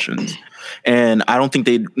failed cash-ins. And I don't think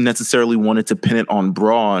they necessarily wanted to pin it on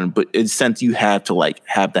Braun, but in a sense you had to like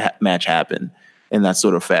have the match happen in that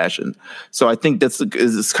sort of fashion. So I think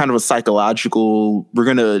it's kind of a psychological, we're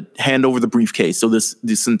going to hand over the briefcase. So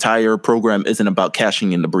this entire program isn't about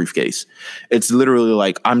cashing in the briefcase. It's literally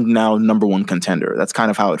like, I'm now number one contender. That's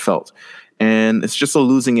kind of how it felt. And it's just a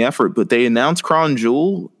losing effort, but they announced Crown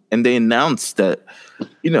Jewel and they announced that,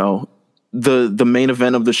 the main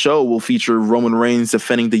event of the show will feature Roman Reigns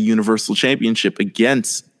defending the Universal Championship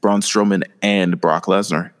against Braun Strowman and Brock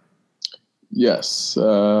Lesnar. Yes.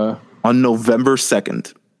 On November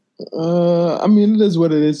 2nd. I mean, it is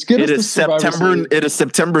what it is. It is September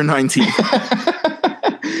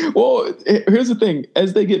 19th. Well, here's the thing.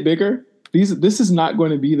 As they get bigger, this is not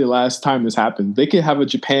going to be the last time this happens. They could have a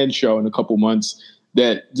Japan show in a couple months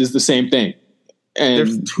that is the same thing. And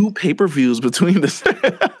there's 2 pay-per-views between this.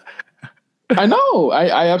 I know.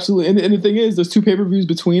 I absolutely. And the thing is, there's 2 pay-per-views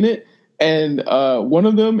between it. And one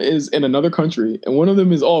of them is in another country, and one of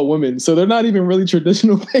them is all women. So they're not even really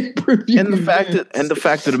traditional pay-per-view. And the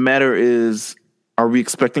fact of the matter is, are we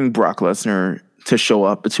expecting Brock Lesnar to show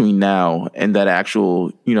up between now and that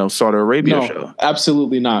actual, Saudi Arabia show? No,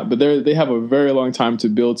 absolutely not. But they have a very long time to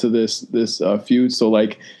build to this feud. So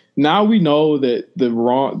like now we know that the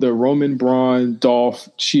Roman Braun Dolph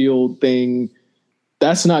Shield thing,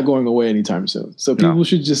 that's not going away anytime soon. So people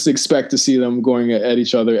should just expect to see them going at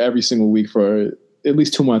each other every single week for at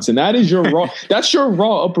least 2 months. And that is your Raw. That's your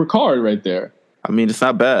Raw upper card right there. I mean, it's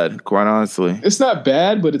not bad, quite honestly. It's not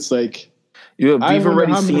bad, but it's like, we've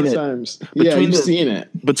already seen it. Times. Yeah, you've seen it.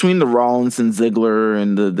 Between the Rollins and Ziggler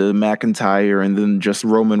and the McIntyre and then just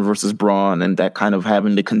Roman versus Braun and that kind of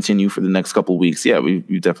having to continue for the next couple of weeks. Yeah,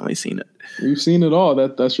 we've definitely seen it. We've seen it all.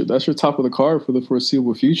 That's your top of the card for the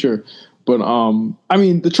foreseeable future. But I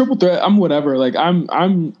mean, the triple threat, I'm whatever. Like I'm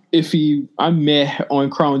iffy. I'm meh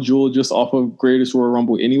on Crown Jewel just off of Greatest Royal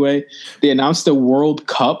Rumble anyway. They announced the World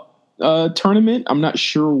Cup tournament. I'm not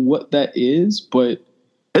sure what that is, but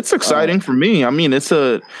it's exciting for me. I mean,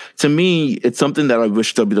 to me, it's something that I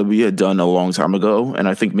wish WWE had done a long time ago. And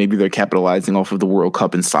I think maybe they're capitalizing off of the World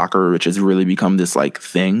Cup in soccer, which has really become this like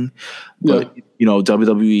thing. But,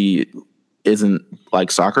 WWE isn't like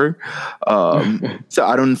soccer. So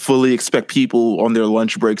I don't fully expect people on their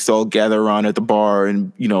lunch breaks to all gather around at the bar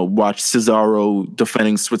and, watch Cesaro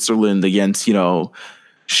defending Switzerland against,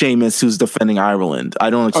 Sheamus, who's defending Ireland. I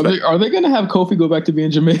don't expect. Are they going to have Kofi go back to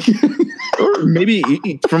being Jamaican? Or maybe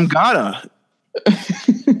from Ghana.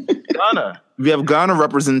 We have Ghana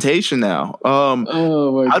representation now. Oh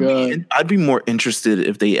my God. I'd be more interested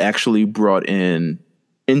if they actually brought in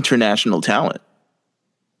international talent.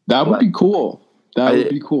 That would be cool. Would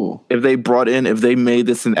be cool. If they made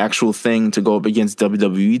this an actual thing to go up against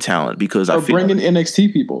WWE talent, because bring in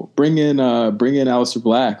NXT people, bring in Aleister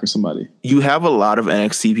Black or somebody. You have a lot of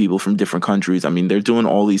NXT people from different countries. I mean, they're doing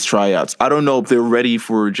all these tryouts. I don't know if they're ready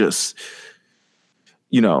for just,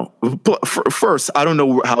 first, I don't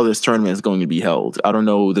know how this tournament is going to be held. I don't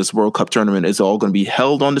know this World Cup tournament is all going to be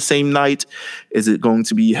held on the same night. Is it going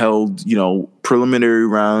to be held, preliminary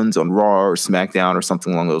rounds on Raw or SmackDown or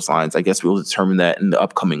something along those lines? I guess we'll determine that in the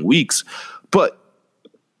upcoming weeks. But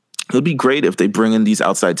it'll be great if they bring in these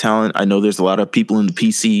outside talent. I know there's a lot of people in the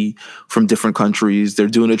PC from different countries. They're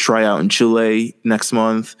doing a tryout in Chile next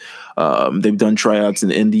month. They've done tryouts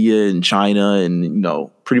in India and China and,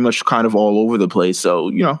 pretty much kind of all over the place. So,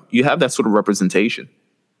 you have that sort of representation.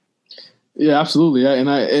 Yeah, absolutely. Yeah.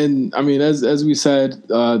 And I mean, as we said,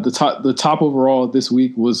 the top overall this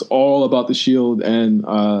week was all about the Shield and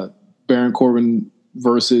Baron Corbin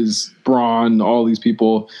versus Braun, all these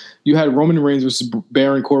people. You had Roman Reigns versus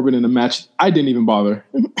Baron Corbin in a match. I didn't even bother.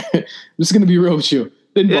 I'm just going to be real with you.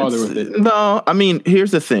 Didn't bother with it. No, I mean,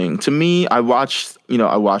 here's the thing. To me, I watched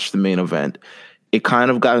the main event. It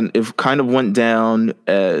kind of went down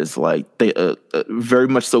as like they very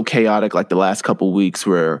much so chaotic, like the last couple of weeks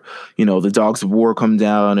where, the Dogs of War come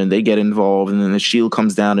down and they get involved, and then the Shield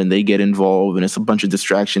comes down and they get involved, and it's a bunch of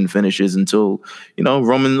distraction finishes until,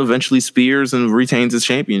 Roman eventually spears and retains his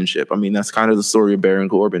championship. I mean, that's kind of the story of Baron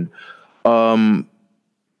Corbin.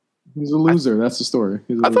 He's a loser. That's the story.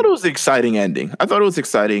 I thought it was an exciting ending. I thought it was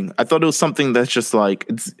exciting. I thought it was something that's just like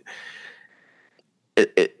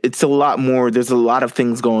it's a lot more. There's a lot of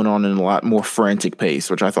things going on in a lot more frantic pace,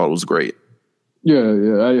 which I thought was great. Yeah.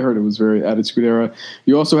 I heard it was very Attitude Era.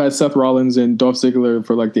 You also had Seth Rollins and Dolph Ziggler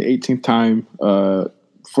for like the 18th time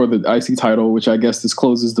for the IC title, which I guess this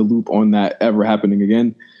closes the loop on that ever happening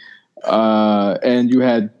again. And you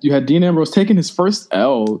had Dean Ambrose taking his first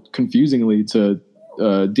L, confusingly, to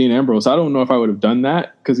Dean Ambrose. I don't know if I would have done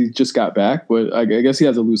that because he just got back, but I guess he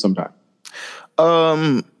has to lose sometime.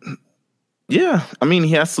 Yeah, I mean,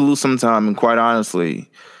 he has to lose sometime, and quite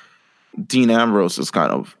honestly, Dean Ambrose is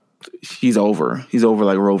he's over. He's over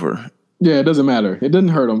like Rover. Yeah, it doesn't matter. It didn't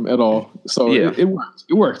hurt him at all. So yeah. It worked.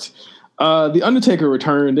 It worked. The Undertaker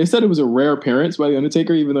returned. They said it was a rare appearance by the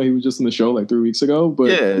Undertaker, even though he was just on the show like 3 weeks ago.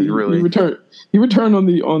 But yeah, he returned. He returned on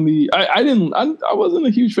the. I wasn't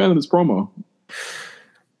a huge fan of this promo.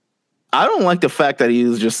 I don't like the fact that he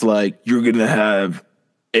was just like, you're gonna have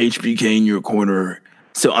HBK in your corner,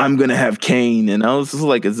 so I'm gonna have Kane, and I was just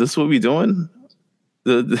like, is this what we doing?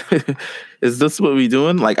 Is this what we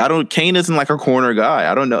doing? Like, Kane isn't like a corner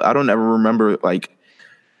guy. I don't know. I don't ever remember like,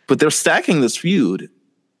 but they're stacking this feud.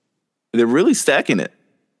 They're really stacking it.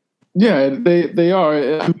 Yeah, they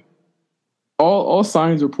are. All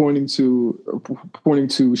signs are pointing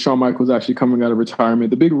to Shawn Michaels actually coming out of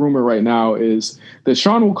retirement. The big rumor right now is that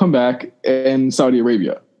Shawn will come back in Saudi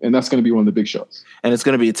Arabia, and that's going to be one of the big shows. And it's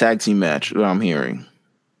going to be a tag team match, what I'm hearing.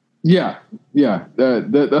 Yeah.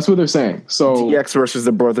 That's what they're saying. So DX versus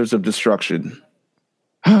the Brothers of Destruction.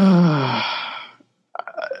 I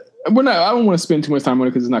don't want to spend too much time on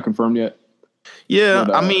it because it's not confirmed yet. Yeah,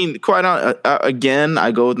 but, I mean, quite again,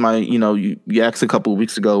 I go with my, you asked a couple of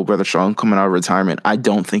weeks ago, Brother Sean coming out of retirement. I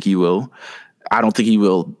don't think he will. I don't think he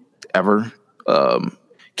will ever.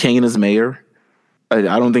 Kane is mayor. I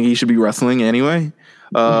don't think he should be wrestling anyway.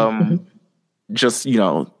 Just,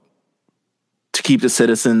 to keep the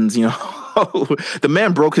citizens, the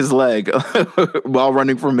man broke his leg while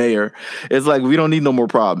running for mayor. It's like, we don't need no more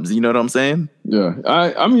problems. You know what I'm saying? Yeah.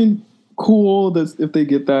 I mean, cool if they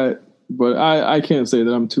get that, but I can't say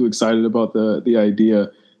that I'm too excited about the idea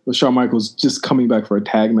of Shawn Michaels just coming back for a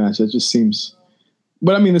tag match. That just seems...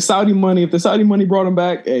 But I mean, the Saudi money, if the Saudi money brought him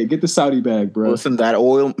back, hey, get the Saudi bag, bro. Listen, that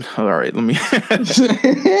oil... All right, let me...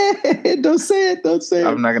 Don't say it.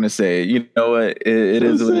 I'm not going to say it. You know what? It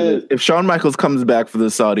is what it is. If Shawn Michaels comes back for the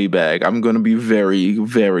Saudi bag, I'm going to be very,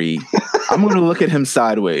 very... I'm going to look at him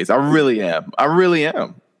sideways. I really am.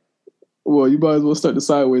 Well, you might as well start the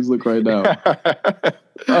sideways look right now.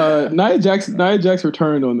 Nia Jax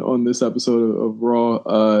returned on this episode of Raw.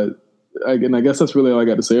 And I guess that's really all I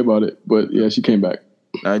got to say about it. But yeah, she came back.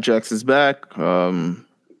 Nia Jax is back.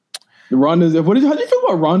 Ronda's. How do you feel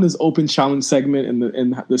about Ronda's open challenge segment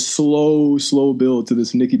and the slow build to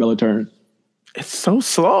this Nikki Bella turn? It's so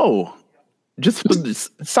slow. Just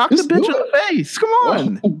sock the bitch in the face. Come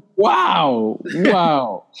on. Wow.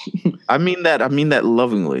 I mean that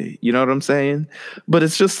lovingly. You know what I'm saying? But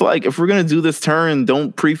it's just like, if we're gonna do this turn,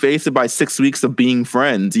 don't preface it by 6 weeks of being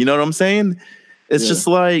friends. You know what I'm saying? It's just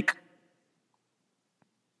like,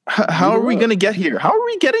 how are we going to get here? How are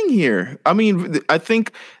we getting here? I mean, I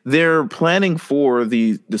think they're planning for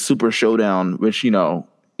the Super Showdown, which,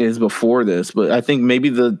 is before this, but I think maybe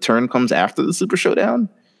the turn comes after the Super Showdown.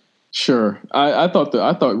 Sure. I thought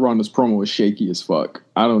Ronda's promo was shaky as fuck.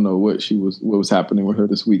 I don't know what was happening with her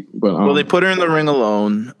this week, but well, they put her in the ring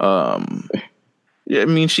alone. Yeah, I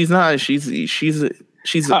mean, she's a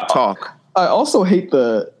talk. I also hate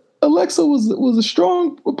Alexa was a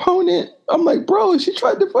strong opponent. I'm like, bro, she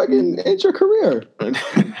tried to fucking end your career.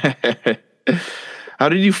 How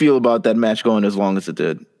did you feel about that match going as long as it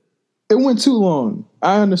did? It went too long.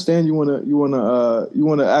 I understand you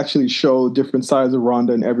wanna actually show different sides of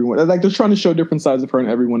Ronda and everyone. Like, they're trying to show different sides of her in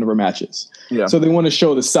every one of her matches. Yeah. So they want to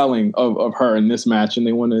show the selling of her in this match, and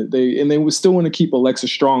they still want to keep Alexa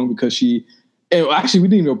strong because she. And actually, we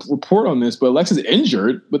didn't even report on this, but Alexa's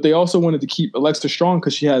injured. But they also wanted to keep Alexa strong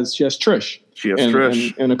because she has Trish. She has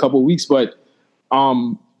Trish in a couple of weeks. But I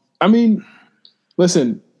mean,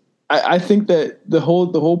 listen, I think that the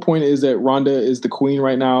whole point is that Ronda is the queen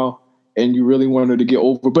right now, and you really want her to get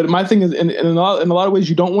over. But my thing is, in a lot of ways,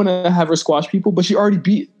 you don't want to have her squash people. But she already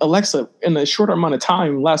beat Alexa in a shorter amount of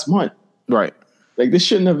time last month. Right. Like, this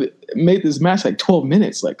shouldn't have made this match like 12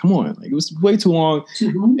 minutes. Like, come on. Like, it was way too long.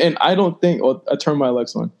 Mm-hmm. And I don't think... Oh, I turned my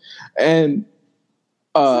Alexa on. And...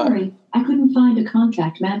 Sorry, I couldn't find a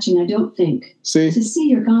contract matching, I don't think. See? To see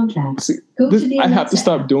your contract, go to the I have to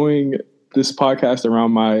stop doing this podcast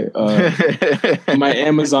around my my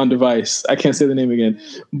Amazon device. I can't say the name again.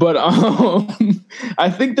 But I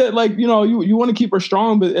think that, like, you want to keep her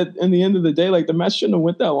strong, but in the end of the day, like, the match shouldn't have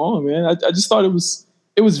went that long, man. I just thought it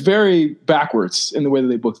was very backwards in the way that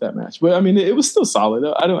they booked that match. But I mean, it was still solid.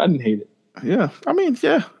 I didn't hate it. Yeah. I mean,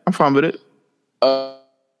 yeah, I'm fine with it.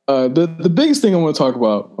 The biggest thing I want to talk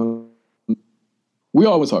about, we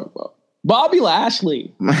always talk about, Bobby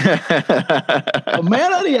Lashley. The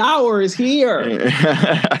man of the hour is here.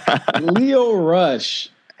 Lio Rush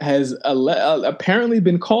has apparently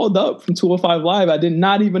been called up from 205 Live. I did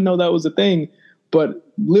not even know that was a thing. But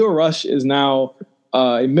Lio Rush is now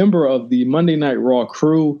a member of the Monday Night Raw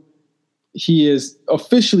crew. He is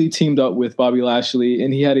officially teamed up with Bobby Lashley,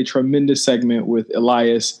 and he had a tremendous segment with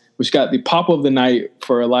Elias, which got the pop of the night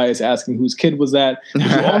for Elias asking whose kid was that.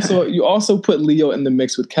 You also put Lio in the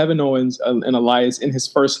mix with Kevin Owens and Elias in his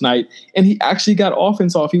first night, and he actually got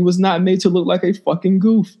offense off. He was not made to look like a fucking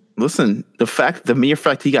goof. Listen, the mere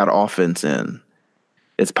fact he got offense in,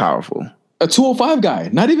 it's powerful. A 205 guy.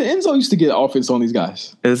 Not even Enzo used to get offense on these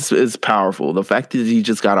guys. It's powerful. The fact that he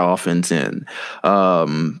just got offense in.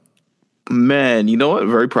 Man, you know what?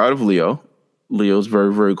 Very proud of Lio. Leo's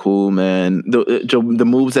very, very cool, man. The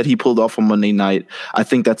moves that he pulled off on Monday night, I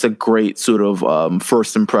think that's a great sort of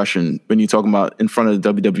first impression when you're talking about in front of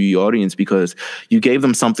the WWE audience, because you gave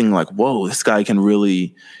them something like, whoa, this guy can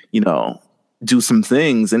really, do some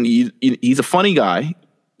things. And he's a funny guy.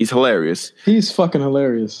 He's hilarious. He's fucking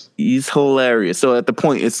hilarious. He's hilarious. So at the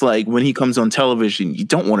point, it's like when he comes on television, you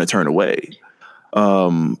don't want to turn away.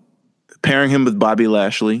 Pairing him with Bobby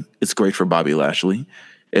Lashley, it's great for Bobby Lashley.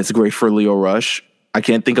 It's great for Lio Rush. I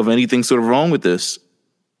can't think of anything sort of wrong with this.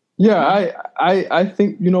 Yeah, I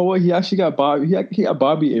think, you know what, he actually got Bobby. He got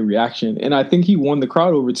Bobby a reaction, and I think he won the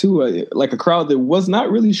crowd over too. Like a crowd that was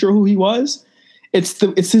not really sure who he was. It's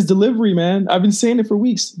his delivery, man. I've been saying it for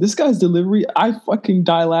weeks. This guy's delivery, I fucking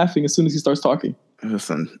die laughing as soon as he starts talking.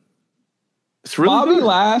 Listen, it's really Bobby good.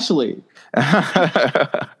 Lashley.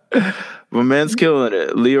 My man's killing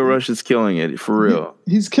it. Lio Rush is killing it, for real.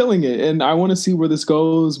 He's killing it, and I want to see where this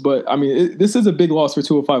goes. But, I mean, this is a big loss for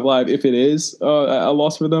 205 Live if it is a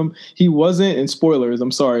loss for them. He wasn't, and spoilers,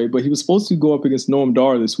 I'm sorry, but he was supposed to go up against Noam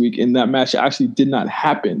Dar this week, and that match actually did not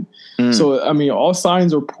happen. So, I mean, all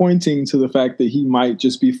signs are pointing to the fact that he might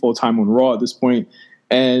just be full-time on Raw at this point.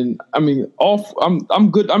 And, I mean,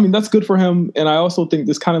 I'm good. I mean, that's good for him. And I also think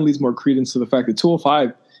this kind of leads more credence to the fact that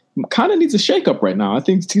 205 kind of needs a shakeup right now. I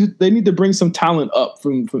think they need to bring some talent up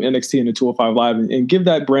from NXT into 205 Live and give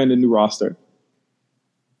that brand a new roster.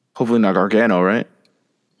 Hopefully not Gargano, right?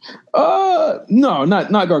 No, not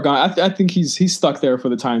Gargano. I think he's stuck there for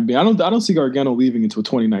the time being. I don't see Gargano leaving until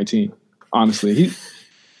 2019. Honestly,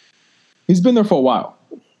 he's been there for a while.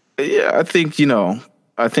 Yeah, I think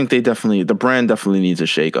the brand definitely needs a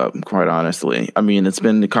shakeup, quite honestly. I mean, it's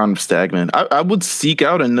been kind of stagnant. I would seek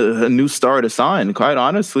out a new star to sign, quite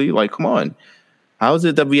honestly. Like, come on. How is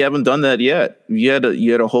it that we haven't done that yet? You had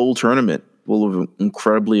a whole tournament full of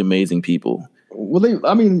incredibly amazing people. Well,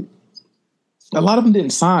 a lot of them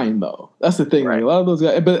didn't sign, though. That's the thing. Right. Like, a lot of those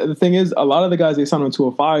guys, but the thing is, a lot of the guys they signed on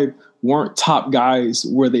 205 weren't top guys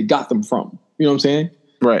where they got them from. You know what I'm saying?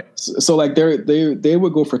 Right. So like they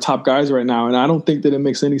would go for top guys right now, and I don't think that it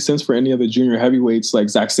makes any sense for any of the junior heavyweights like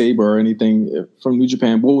Zack Sabre or anything from New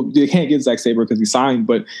Japan. Well, they can't get Zack Sabre because he signed,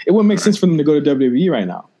 but it wouldn't make sense for them to go to WWE right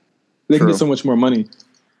now. They can get so much more money.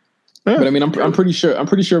 Yeah. But I mean, I'm pretty sure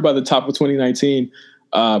by the top of 2019,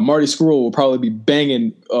 Marty Scurll will probably be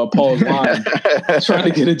banging Paul's line trying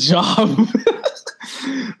to get a job.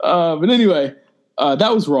 But anyway.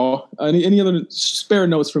 That was Raw. Any other spare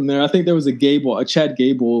notes from there? I think there was a Chad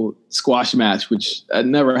Gable squash match, which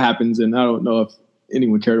never happens, and I don't know if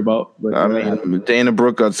anyone cared about. But I mean, Dana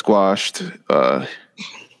Brooke got squashed.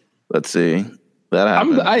 Let's see. That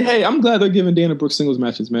happened. I'm glad they're giving Dana Brooke singles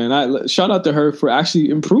matches, man. Shout out to her for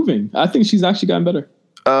actually improving. I think she's actually gotten better.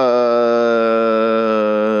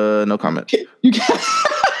 No comment. You can't.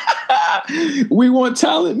 We want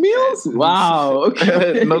talent, Meelz. Wow.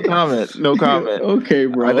 Okay. No comment. Okay,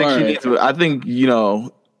 bro. I think she needs to. I think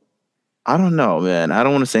I don't know, man. I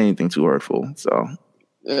don't want to say anything too hurtful. So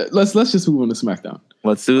let's just move on to SmackDown.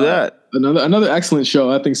 Let's do that. Another excellent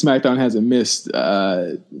show. I think SmackDown hasn't missed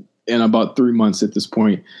in about 3 months at this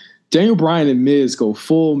point. Daniel Bryan and Miz go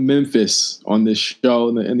full Memphis on this show.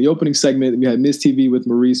 In the opening segment, we had Miz TV with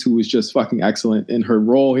Maurice, who was just fucking excellent in her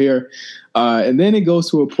role here. And then it goes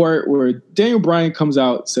to a part where Daniel Bryan comes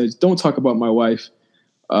out, says, "Don't talk about my wife."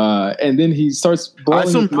 And then he starts brawling. I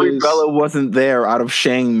assume Brie Bella wasn't there out of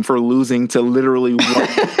shame for losing to literally one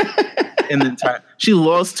in the entire. She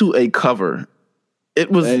lost to a cover. It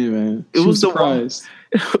was. Hey, man. It was surprised.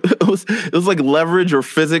 It was like leverage or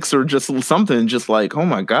physics or just something. Just like, oh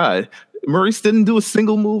my god, Maurice didn't do a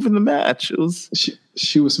single move in the match. It was.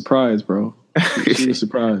 She was surprised, bro. She was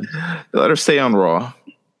surprised. Let her stay on Raw.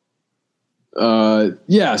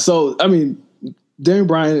 Yeah. So I mean, Daniel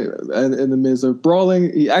Bryan and the Miz are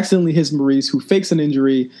brawling. He accidentally hits Maurice, who fakes an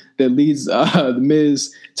injury that leads the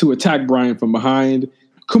Miz to attack Bryan from behind.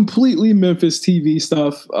 Completely Memphis TV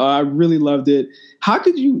stuff. I really loved it. How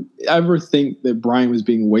could you ever think that Bryan was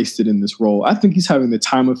being wasted in this role? I think he's having the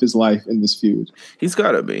time of his life in this feud. He's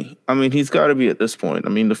got to be. I mean, he's got to be at this point. I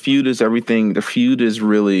mean, the feud is everything. The feud is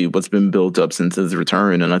really what's been built up since his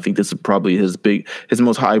return, and I think this is probably his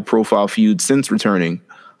most high-profile feud since returning.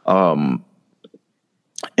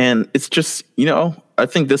 And it's just, I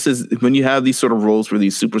think this is when you have these sort of roles for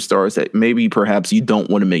these superstars that maybe perhaps you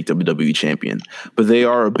don't want to make WWE champion, but they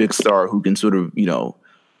are a big star who can sort of,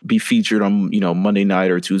 be featured on, Monday night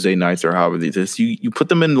or Tuesday nights or however it is. You put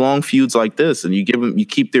them in long feuds like this, and you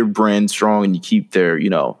keep their brand strong, and you keep their,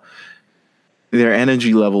 their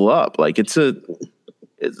energy level up. Like it's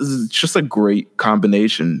just a great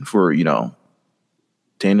combination for,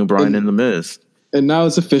 Daniel Bryan and The Miz. And now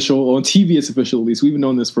it's official. On TV, it's official, at least. We've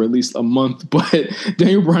known this for at least a month. But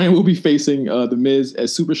Daniel Bryan will be facing The Miz at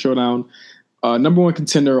Super Showdown. Number one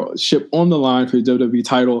contendership on the line for the WWE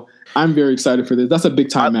title. I'm very excited for this. That's a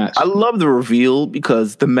big-time match. I love the reveal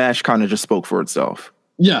because the match kind of just spoke for itself.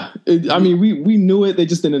 Yeah, I mean, we knew it. They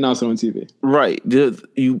just didn't announce it on TV. Right.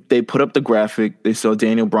 They put up the graphic. They saw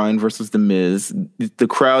Daniel Bryan versus The Miz. The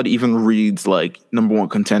crowd even reads like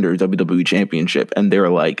 #1 contender WWE Championship, and they're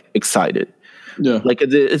like excited. Yeah, like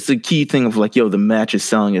it's the key thing of like, yo, the match is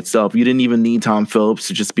selling itself. You didn't even need Tom Phillips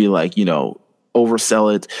to just be like,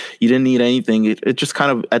 oversell it. You didn't need anything. It just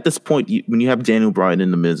kind of, at this point, when you have Daniel Bryan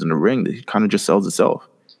and The Miz in the ring, it kind of just sells itself.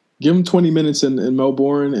 Give him 20 minutes in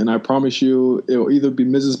Melbourne, and I promise you, it will either be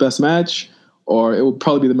Miz's best match or it will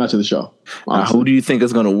probably be the match of the show. Who do you think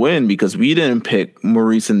is going to win? Because we didn't pick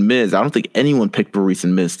Maurice and Miz. I don't think anyone picked Maurice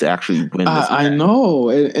and Miz to actually win this match. I know,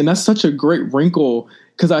 and that's such a great wrinkle,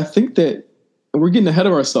 because I think that we're getting ahead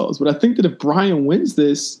of ourselves, but I think that if Bryan wins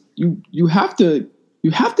this, you have to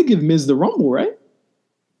give Miz the Rumble, right?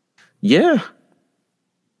 Yeah.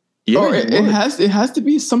 Or it has to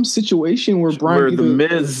be some situation where Bryan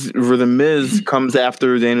the Miz comes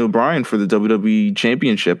after Daniel Bryan for the WWE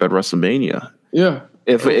Championship at WrestleMania. Yeah.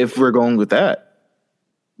 If we're going with that.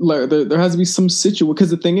 Like there has to be some situation, because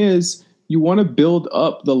the thing is, you want to build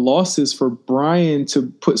up the losses for Bryan to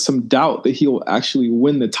put some doubt that he'll actually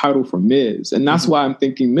win the title from Miz. And that's why I'm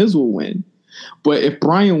thinking Miz will win. But if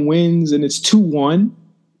Bryan wins and it's 2-1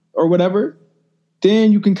 or whatever,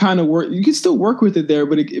 then you can kind of work. You can still work with it there,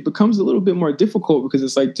 but it becomes a little bit more difficult, because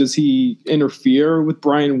it's like, does he interfere with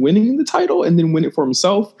Bryan winning the title and then win it for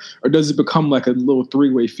himself? Or does it become like a little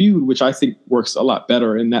 3-way feud, which I think works a lot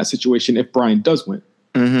better in that situation if Bryan does win.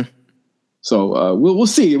 Mm-hmm. So we'll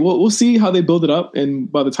see. We'll see how they build it up,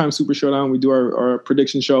 and by the time Super Showdown we do our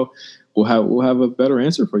prediction show, we'll have a better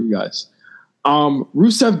answer for you guys.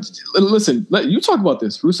 Rusev, listen, you talk about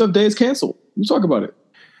this. Rusev Day is canceled. You talk about it.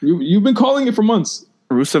 You've been calling it for months.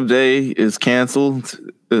 Rusev Day is canceled.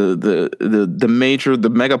 The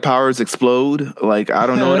mega powers explode. Like, I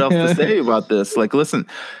don't know what else to say about this. Like, listen,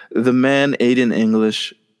 the man Aiden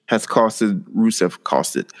English has cost Rusev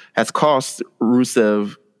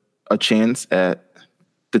a chance at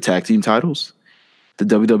the tag team titles, the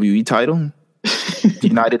WWE title, the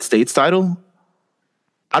United States title.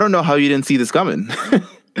 I don't know how you didn't see this coming.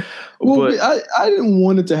 Well, I didn't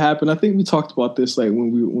want it to happen. I think we talked about this like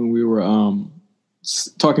when we were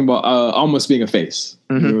talking about Almas being a face.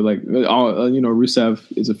 Mm-hmm. We were like,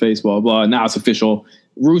 Rusev is a face, blah, blah. Now it's official.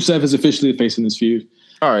 Rusev is officially a face in this feud.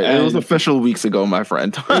 All right, and it was official weeks ago, my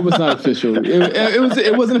friend. It was not official.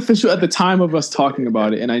 It wasn't official at the time of us talking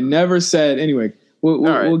about it, and I never said anyway.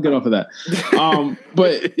 We'll get off of that.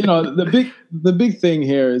 But the big thing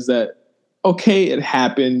here is that, okay, it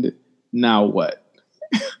happened. Now what?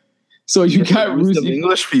 So you got Rusev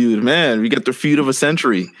English feud, man. We got the feud of a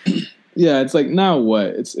century. Yeah, it's like, now what?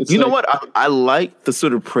 It's know what? I like the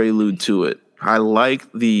sort of prelude to it. I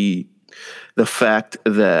like the fact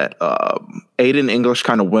that Aiden English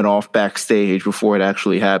kind of went off backstage before it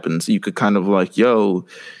actually happened. So you could kind of like, yo,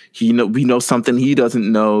 we know something he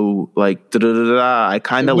doesn't know. Like, da-da-da-da. I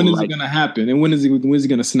kind of when is it going to happen? And when is he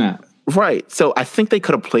going to snap? Right. So I think they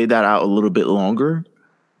could have played that out a little bit longer.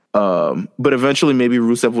 But eventually maybe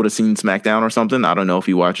Rusev would have seen Smackdown or something. I don't know if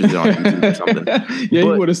he watches it on YouTube or something. Yeah, he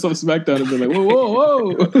would have saw Smackdown and been like,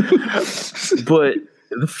 whoa. But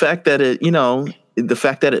the fact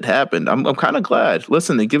that it happened, I'm kind of glad.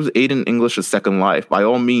 Listen, it gives Aiden English a second life. By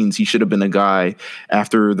all means, he should have been a guy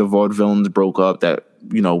after the Vaudevillains broke up that,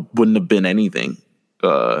 wouldn't have been anything.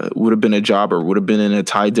 Would have been a jobber, would have been in a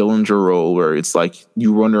Ty Dillinger role where it's like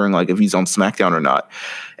you wondering like if he's on SmackDown or not.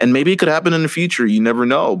 And maybe it could happen in the future. You never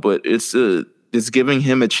know. But it's giving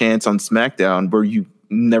him a chance on SmackDown where you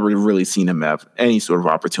never really seen him have any sort of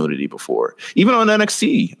opportunity before. Even on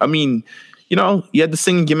NXT. I mean, you had the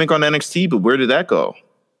singing gimmick on NXT, but where did that go?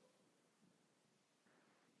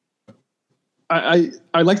 I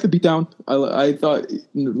like the beatdown. I thought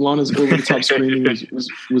Lana's over the top screaming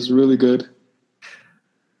was really good.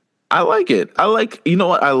 I like it. I like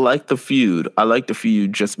the feud. I like the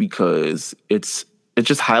feud just because it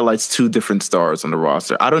just highlights two different stars on the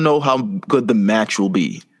roster. I don't know how good the match will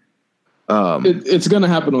be. It's going to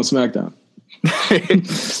happen on SmackDown.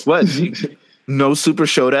 What? No Super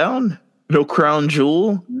Showdown? No Crown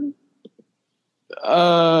Jewel?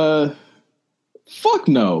 Fuck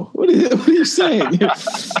no. What are you saying?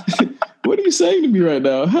 What are you saying to me right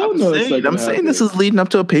now? Hell no. I'm saying this is leading up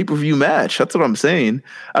to a pay-per-view match. That's what I'm saying.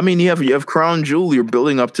 I mean, you have Crown Jewel. You're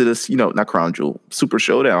building up to this, not Crown Jewel, Super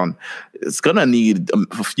Showdown. It's going to need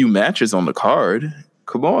a few matches on the card.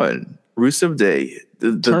 Come on. Rusev Day.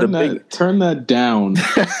 Turn that down.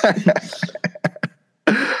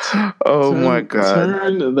 My God.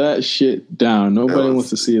 Turn that shit down. Nobody wants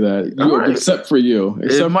to see that. Except for you.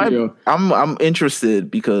 I'm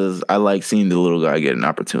interested because I like seeing the little guy get an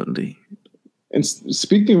opportunity. And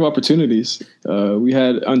speaking of opportunities, we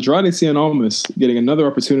had Andrade Cien Almas getting another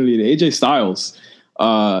opportunity to AJ Styles.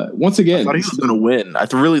 Once again, I thought he was going to win. I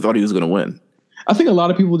really thought he was going to win. I think a lot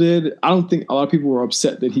of people did. I don't think a lot of people were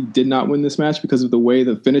upset that he did not win this match because of the way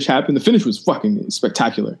the finish happened. The finish was fucking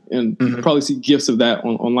spectacular. And you can probably see gifs of that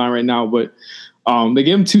online right now. But they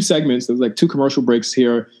gave him 2 segments. There was like 2 commercial breaks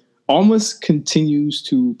here. Almas continues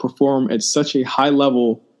to perform at such a high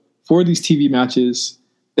level for these TV matches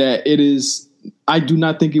that it is, I do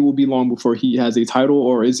not think it will be long before he has a title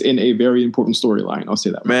or is in a very important storyline. I'll say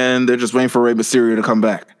that. Man, they're just waiting for Rey Mysterio to come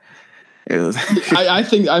back. I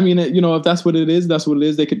think, I mean, you know, if that's what it is, that's what it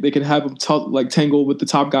is. They could have him tangle with the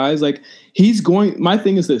top guys. Like my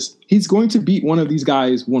thing is this, he's going to beat one of these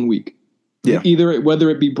guys one week. Yeah. Whether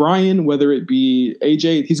it be Brian, whether it be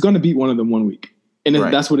AJ, he's going to beat one of them one week. And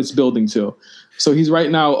that's what it's building to. So he's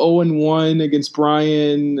right now 0-1 against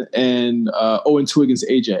Brian and 0-2 against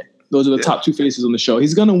AJ. Those are the top 2 faces on the show.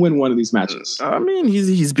 He's going to win one of these matches. I mean,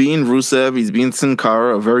 he's beating Rusev. He's beating Sin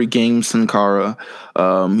Cara, a very game Sin Cara.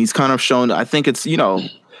 He's kind of shown, I think it's, you know,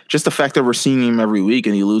 just the fact that we're seeing him every week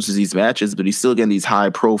and he loses these matches, but he's still getting these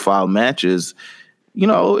high-profile matches. You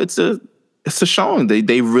know, it's a showing.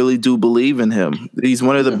 They really do believe in him. He's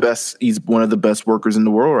one of the best. He's one of the best workers in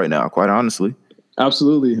the world right now, quite honestly.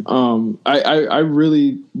 Absolutely. I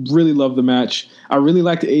really, really love the match. I really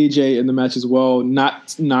liked AJ in the match as well,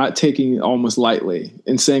 not taking it almost lightly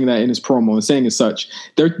and saying that in his promo and saying as such.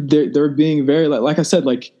 They're being very, like I said,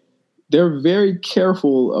 like they're very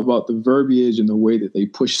careful about the verbiage and the way that they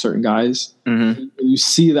push certain guys. Mm-hmm. You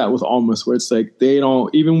see that with Almas, where it's like they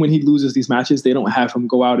don't, even when he loses these matches, they don't have him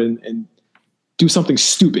go out and do something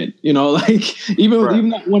stupid, you know, like even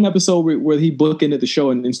that one episode where he bookended the show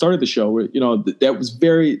and started the show, where, you know, that was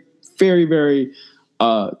very, very, very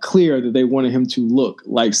clear that they wanted him to look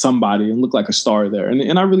like somebody and look like a star there.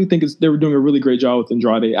 And I really think they were doing a really great job with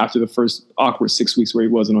Andrade after the first awkward 6 weeks where he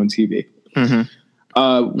wasn't on TV.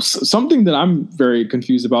 Mm-hmm. Something that I'm very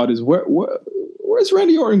confused about is where's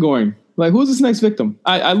Randy Orton going? Like, who's this next victim?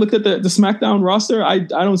 I looked at the SmackDown roster. I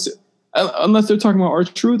don't see, unless they're talking about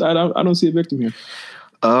R-Truth, I don't see a victim here.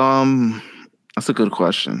 That's a good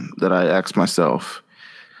question that I asked myself.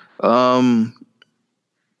 You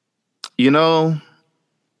know,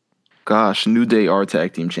 gosh, New Day are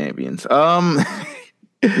tag team champions. Yeah,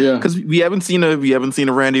 because we haven't seen a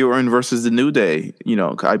Randy Orton versus the New Day, you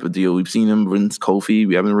know, type of deal. We've seen him against Kofi.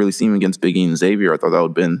 We haven't really seen him against Big E and Xavier. I thought that would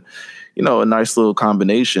have been, you know, a nice little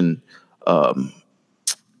combination. I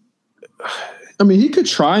mean, he could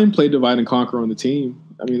try and play divide and conquer on the team.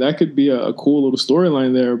 I mean, that could be a cool little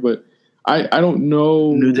storyline there, but I don't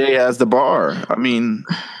know. New Day has the bar. I mean,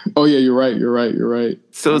 oh yeah, you're right.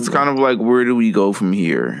 So it's kind of like, where do we go from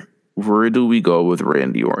here? Where do we go with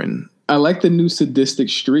Randy Orton? I like the new sadistic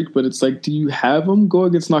streak, but it's like, do you have him go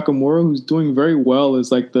against Nakamura, who's doing very well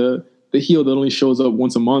as like the heel that only shows up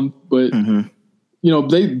once a month, but you know,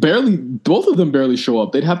 both of them barely show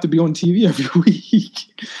up. They'd have to be on TV every week.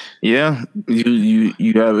 Yeah, you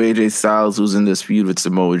have AJ Styles who's in this feud with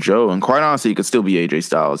Samoa Joe, and quite honestly, it could still be AJ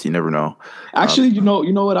Styles. You never know. Actually, you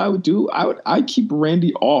know what I would do? I'd keep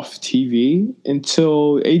Randy off TV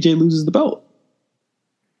until AJ loses the belt.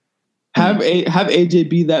 Have AJ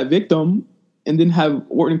be that victim, and then have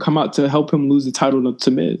Orton come out to help him lose the title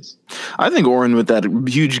to Miz. I think Orton, with that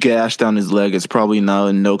huge gash down his leg, is probably now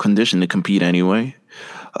in no condition to compete anyway.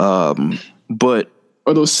 But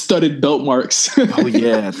or those studded belt marks. Oh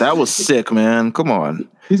yeah, that was sick, man. Come on.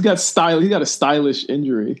 He's got style. He got a stylish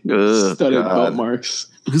injury. Studded belt marks.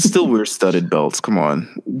 Who still wears studded belts? Come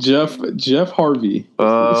on, Jeff Harvey.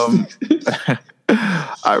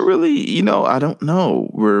 I really, you know, I don't know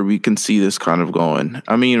where we can see this kind of going.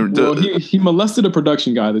 I mean, he molested a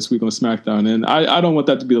production guy this week on SmackDown, and I don't want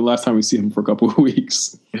that to be the last time we see him for a couple of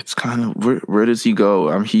weeks. It's kind of where does he go?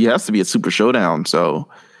 I mean, he has to be at Super Showdown, so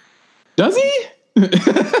does he?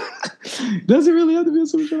 Does he really have to be at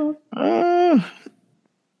Super Showdown?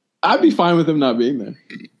 I'd be fine with him not being there.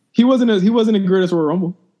 He wasn't in Greatest Royal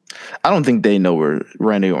Rumble. I don't think they know where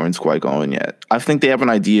Randy Orton's quite going yet. I think they have an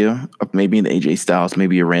idea of maybe an AJ Styles,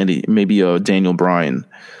 maybe a Daniel Bryan.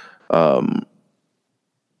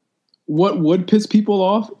 What would piss people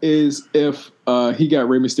off is if he got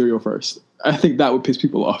Rey Mysterio first. I think that would piss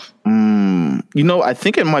people off. You know, I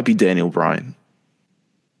think it might be Daniel Bryan.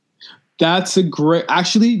 That's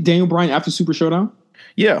actually Daniel Bryan after Super Showdown.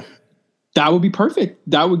 Yeah, that would be perfect.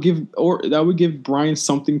 That would give Bryan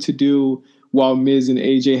something to do while Miz and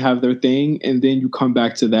AJ have their thing, and then you come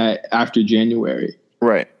back to that after January.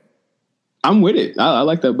 Right. I'm with it. I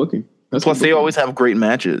like that booking. Plus, they always have great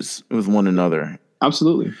matches with one another.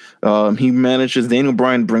 Absolutely. He manages. Daniel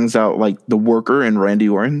Bryan brings out like the worker and Randy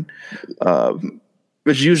Orton,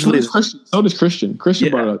 which usually is Christian. So does Christian.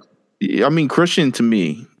 Christian brought it up. I mean, Christian to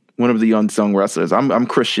me, one of the unsung wrestlers. I'm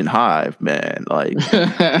Christian Hive, man. Like,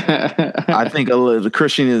 I think the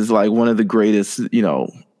Christian is like one of the greatest. You know,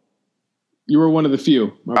 you were one of the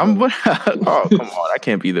few. Oh, come on, I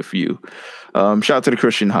can't be the few. Shout out to the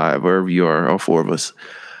Christian Hive, wherever you are, all four of us.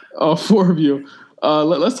 All four of you.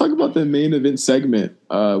 Let's talk about the main event segment,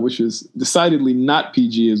 which is decidedly not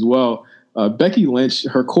PG as well. Becky Lynch,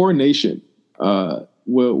 her coronation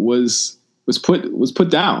was put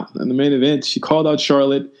down in the main event. She called out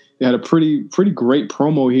Charlotte. They had a pretty great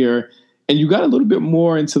promo here, and you got a little bit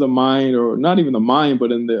more into the mind, or not even the mind,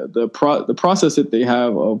 but in the process that they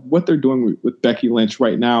have of what they're doing with Becky Lynch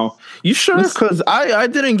right now. You sure? Because I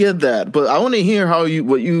didn't get that, but I want to hear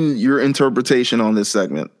your interpretation on this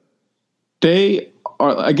segment. They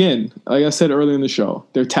are, again, like I said earlier in the show,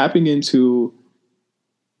 they're tapping into,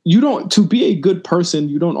 to be a good person,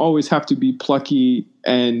 you don't always have to be plucky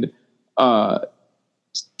and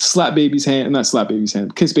kiss babies and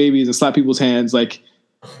slap people's hands. Like,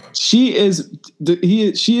 she is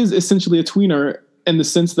essentially a tweener in the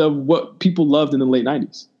sense of what people loved in the late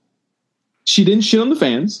 90s. She didn't shit on the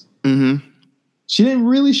fans. Mm-hmm. She didn't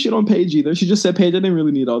really shit on Paige either. She just said, Paige, I didn't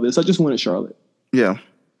really need all this. I just wanted Charlotte. Yeah.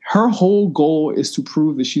 Her whole goal is to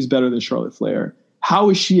prove that she's better than Charlotte Flair. How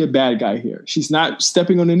is she a bad guy here? She's not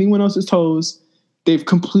stepping on anyone else's toes. They've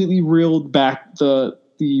completely reeled back the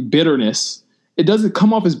bitterness. It doesn't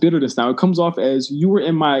come off as bitterness now. It comes off as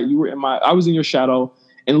I was in your shadow,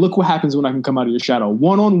 and look what happens when I can come out of your shadow.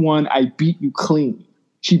 One-on-one, I beat you clean.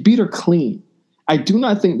 She beat her clean. I do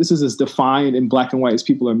not think this is as defined in black and white as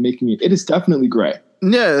people are making it. It is definitely gray.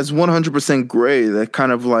 Yeah, it's 100% gray. That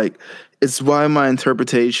kind of like, it's why my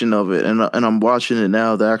interpretation of it, and I'm watching it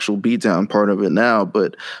now, the actual beatdown part of it now,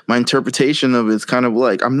 but my interpretation of it is kind of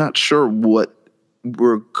like, I'm not sure what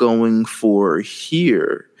we're going for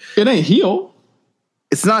here. It ain't heel.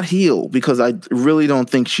 It's not heel, because I really don't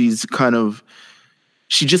think she just kind of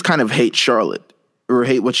hates Charlotte, or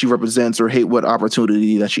hate what she represents, or hate what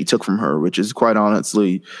opportunity that she took from her, which is quite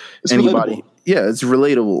honestly anybody. Relatable. Yeah, it's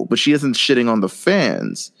relatable, but she isn't shitting on the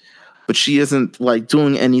fans. But she isn't like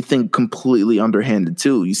doing anything completely underhanded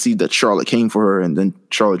too. You see that Charlotte came for her, and then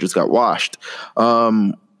Charlotte just got washed.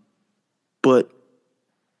 But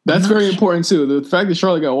that's very important too. The fact that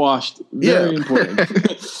Charlotte got washed, very important.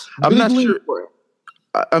 I'm not sure. Important.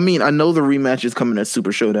 I mean, I know the rematch is coming at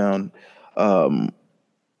Super Showdown. I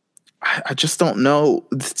just don't know.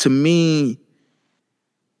 To me,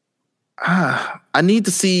 I need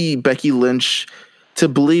to see Becky Lynch to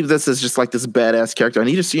believe this is just like this badass character. I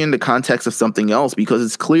need to see it in the context of something else, because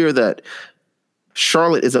it's clear that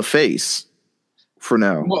Charlotte is a face for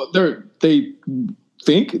now. Well, they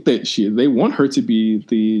think that they want her to be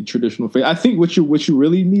the traditional face. I think what you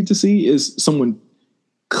really need to see is someone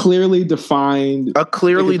clearly defined,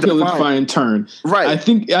 clearly defined turn. Right. I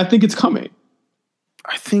think it's coming.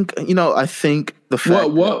 I think the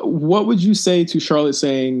fact. What would you say to Charlotte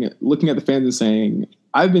looking at the fans and saying,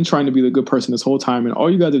 I've been trying to be the good person this whole time, and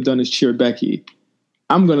all you guys have done is cheer Becky.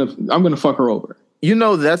 I'm gonna fuck her over.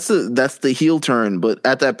 That's the heel turn, but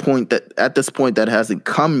at this point that hasn't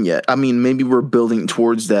come yet. I mean, maybe we're building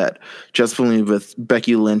towards that, just with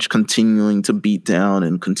Becky Lynch continuing to beat down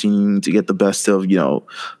and continuing to get the best of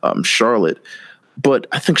Charlotte. But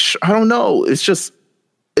I think I don't know.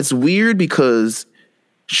 It's weird, because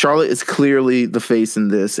Charlotte is clearly the face in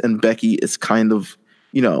this, and Becky is kind of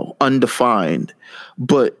undefined.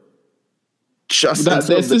 But just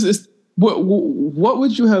what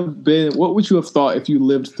would you have been? What would you have thought if you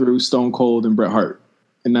lived through Stone Cold and Bret Hart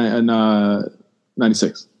in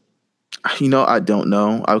 96? I don't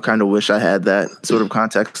know. I kind of wish I had that sort of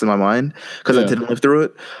context in my mind, because I didn't live through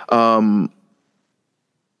it.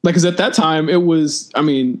 Because at that time it was,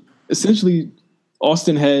 essentially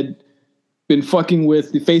Austin had been fucking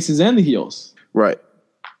with the faces and the heels, right?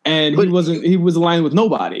 And he was aligned with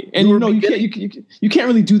nobody. And you can't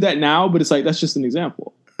really do that now, but it's like, that's just an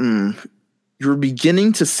example. You're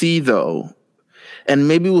beginning to see, though, and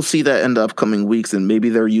maybe we'll see that in the upcoming weeks, and maybe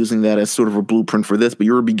they're using that as sort of a blueprint for this, but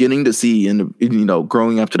you're beginning to see,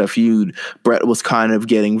 growing up to that feud, Bret was kind of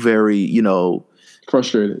getting very,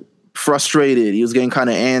 frustrated. He was getting kind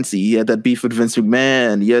of antsy. He had that beef with Vince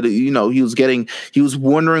McMahon. He had, he was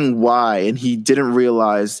wondering why, and he didn't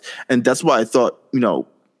realize. And that's why I thought,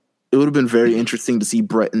 it would have been very interesting to see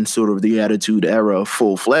Bret in sort of the Attitude Era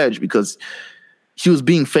full-fledged, because he was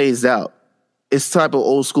being phased out. His type of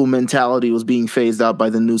old school mentality was being phased out by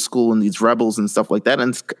the new school and these rebels and stuff like that.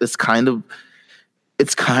 And it's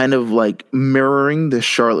it's kind of like mirroring the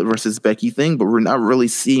Charlotte versus Becky thing, but we're not really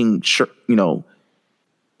seeing,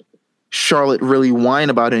 Charlotte really whine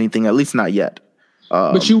about anything, at least not yet.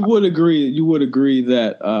 But you would agree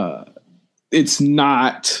that it's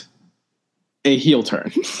not a heel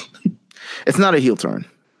turn. It's not a heel turn.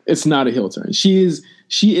 It's not a heel turn. She is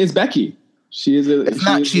Becky. She doesn't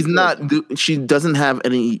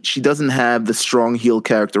have the strong heel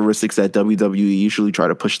characteristics that WWE usually try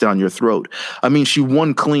to push down your throat. I mean, she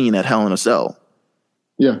won clean at Hell in a Cell.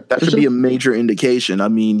 Yeah, that should be a major indication. I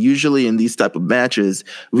mean, usually in these type of matches,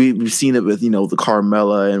 we've seen it with, the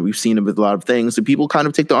Carmella, and we've seen it with a lot of things. So people kind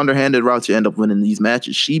of take the underhanded route to end up winning these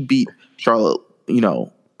matches. She beat Charlotte,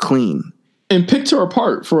 clean. And picked her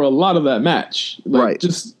apart for a lot of that match. Right.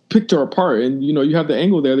 Just picked her apart. And, you have the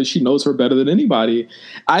angle there that she knows her better than anybody.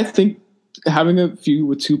 I think having a feud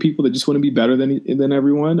with two people that just want to be better than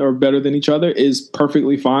everyone or better than each other is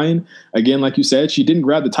perfectly fine. Again, like you said, she didn't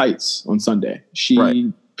grab the tights on Sunday. She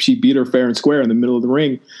beat her fair and square in the middle of the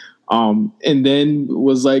ring, and then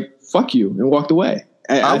was like, fuck you, and walked away.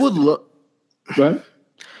 I would look. What?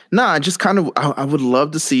 Nah, just kind of, I would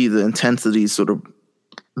love to see the intensity sort of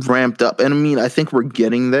ramped up. And I mean, I think we're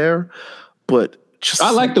getting there, but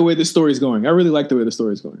I like the way the story's going. I really like the way the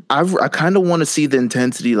story's going. I kind of want to see the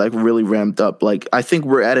intensity like really ramped up. Like, I think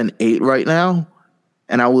we're at an 8 right now,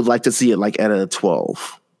 and I would like to see it like at a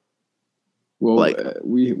 12. Well,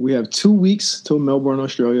 we have 2 weeks till Melbourne,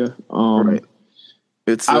 Australia. Right.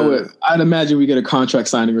 I'd imagine we get a contract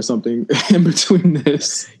signing or something in between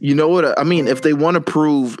this. You know what? I mean, if they want to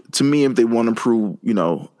prove,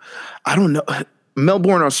 I don't know.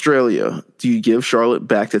 Melbourne, Australia, do you give Charlotte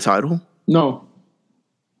back the title? No.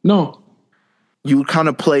 You would kind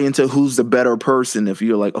of play into who's the better person if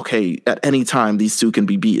you're like, okay, at any time these two can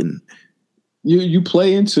be beaten. You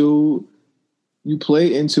play into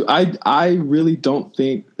I really don't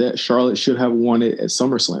think that Charlotte should have won it at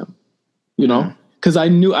SummerSlam. Because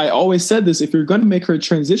I always said this, if you're going to make her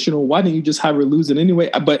transitional, why didn't you just have her lose it anyway?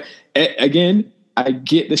 But again, I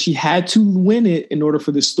get that she had to win it in order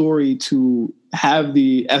for the story to have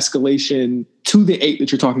the escalation to the 8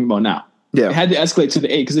 that you're talking about now. Yeah, it had to escalate to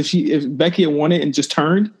the 8 because if Becky had won it and just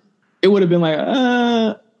turned, it would have been like,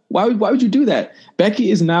 why would you do that?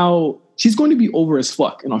 Becky is now, she's going to be over as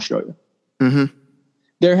fuck in Australia. Mm-hmm.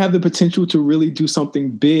 They have the potential to really do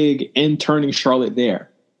something big in turning Charlotte there.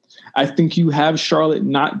 I think you have Charlotte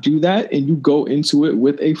not do that, and you go into it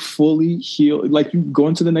with a fully heel, like you go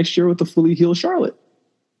into the next year with a fully heel Charlotte.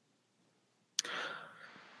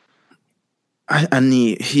 Get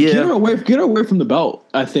her away from the belt.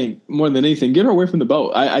 I think more than anything, get her away from the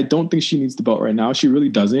belt. I don't think she needs the belt right now. She really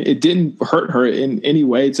doesn't. It didn't hurt her in any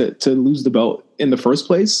way to lose the belt in the first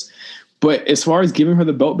place. But as far as giving her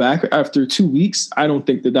the belt back after 2 weeks, I don't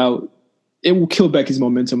think that it will kill Becky's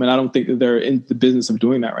momentum, and I don't think that they're in the business of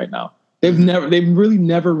doing that right now. They've never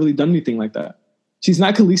really done anything like that. She's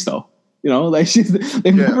not Kalisto,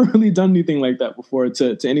 they've never really done anything like that before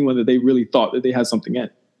to anyone that they really thought that they had something in.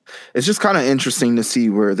 It's just kind of interesting to see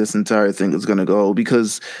where this entire thing is going to go,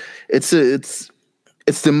 because it's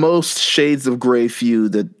the most shades of gray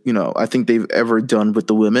feud that, I think they've ever done with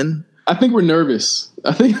the women. I think we're nervous.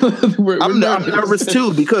 I think I'm nervous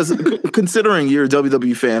too, because considering you're a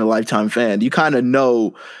WWE fan, a lifetime fan, you kind of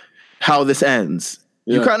know how this ends.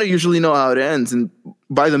 Yeah. You kind of usually know how it ends. And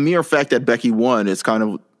by the mere fact that Becky won, it's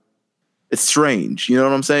strange. You know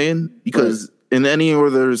what I'm saying? Because in any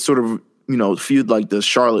other sort of, feud like this,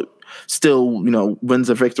 Charlotte still, wins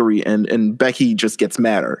a victory and Becky just gets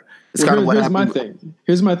madder. It's kind of what happened.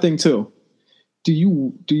 Here's my thing too. Do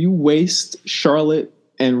you waste Charlotte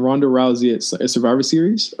and Ronda Rousey at Survivor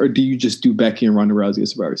Series, or do you just do Becky and Ronda Rousey at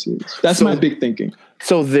Survivor Series? That's my big thinking.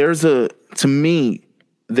 So there's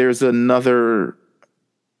another.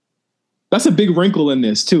 That's a big wrinkle in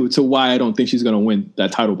this too, to why I don't think she's going to win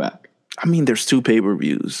that title back. I mean, there's 2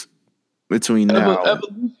 pay-per-views between now.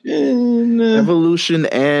 Evolution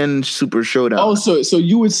and Super Showdown. Oh, so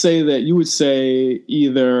you would say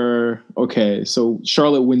either, okay, so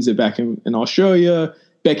Charlotte wins it back in Australia,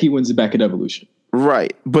 Becky wins it back at Evolution.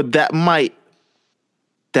 Right, but that might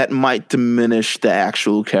diminish the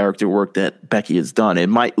actual character work that Becky has done. It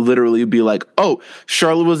might literally be like, oh,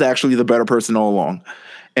 Charlotte was actually the better person all along.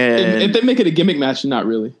 And if they make it a gimmick match, not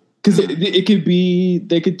really, because it could be,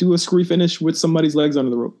 they could do a screw finish with somebody's legs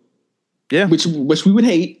under the rope. Yeah, which we would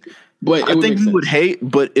hate. But I think we would hate,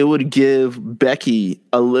 but it would give Becky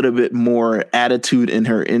a little bit more attitude in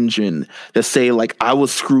her engine to say, like, I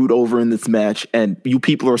was screwed over in this match, and you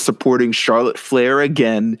people are supporting Charlotte Flair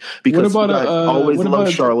again because I always love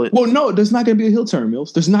Charlotte. Well, no, there's not going to be a heel turn,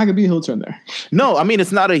 Meelz. There's not going to be a heel turn there. No, I mean,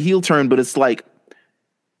 it's not a heel turn, but it's like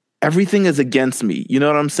everything is against me. You know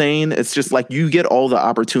what I'm saying? It's just like you get all the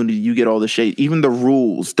opportunity, you get all the shade. Even the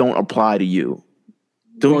rules don't apply to you.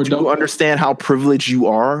 Don't you understand how privileged you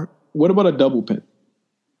are? What about a double pin?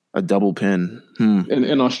 A double pin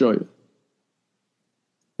in Australia.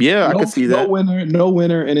 Yeah, I could see that. No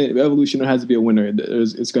winner, and in Evolution there has to be a winner.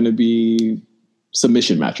 It's going to be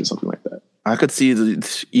submission match or something like that. I could see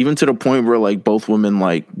even to the point where like both women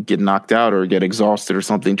like get knocked out or get exhausted or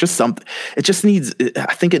something. Just something. It just needs.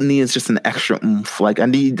 I think it needs just an extra oomph. Like I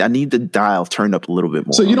need the dial turned up a little bit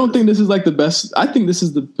more. So you don't think this is like the best? I think this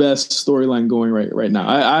is the best storyline going right now.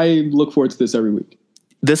 I look forward to this every week.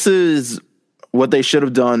 This is what they should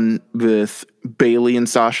have done with Bayley and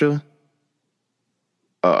Sasha.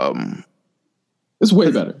 It's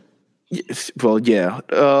way better. Well, yeah.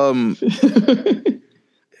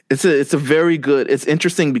 It's a very good. It's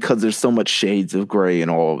interesting because there's so much shades of gray in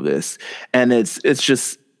all of this, and it's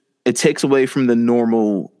just it takes away from the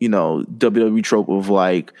normal, WWE trope of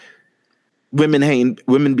like women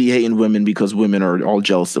be hating women because women are all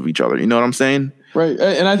jealous of each other. You know what I'm saying? Right.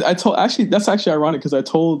 And I told that's actually ironic because I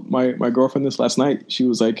told my girlfriend this last night. She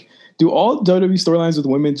was like, "Do all WWE storylines with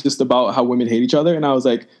women just about how women hate each other?" And I was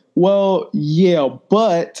like, well, yeah,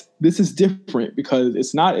 but this is different because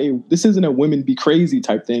this isn't a women be crazy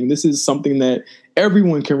type thing. This is something that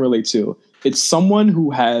everyone can relate to. It's someone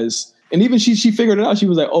who has, and even she figured it out. She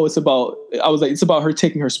was like, oh, it's about her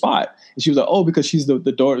taking her spot. And she was like, oh, because she's the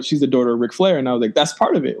daughter of Ric Flair. And I was like, that's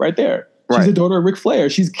part of it right there. Right. She's the daughter of Ric Flair.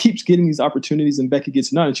 She keeps getting these opportunities and Becky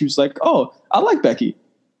gets none. And she was like, oh, I like Becky,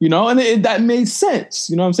 and that made sense.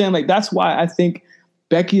 You know what I'm saying? Like, that's why I think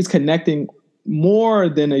Becky is connecting more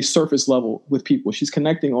than a surface level with people. She's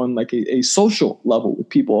connecting on like a social level with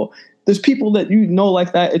people. There's people that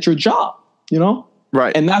like that at your job,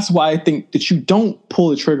 Right. And that's why I think that you don't pull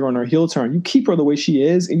the trigger on her heel turn. You keep her the way she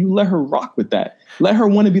is and you let her rock with that. Let her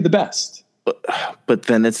want to be the best. But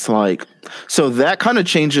then it's like, so that kind of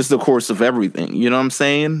changes the course of everything. You know what I'm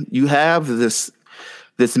saying? You have this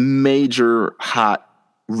major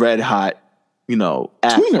red hot,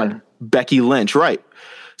 act like Becky Lynch, right?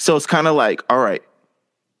 So it's kind of like, all right,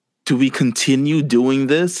 do we continue doing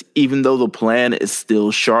this even though the plan is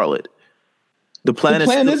still Charlotte? The plan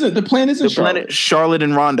isn't Charlotte. Charlotte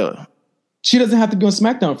and Ronda. She doesn't have to be on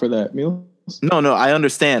SmackDown for that, Meelz. No, I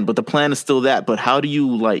understand, but the plan is still that. But how do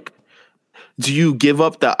you give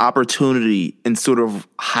up the opportunity in sort of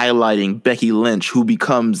highlighting Becky Lynch, who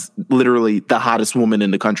becomes literally the hottest woman in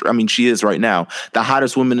the country? I mean, she is right now the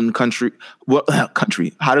hottest woman in the country.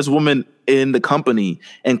 Hottest woman in the company,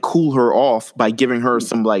 and cool her off by giving her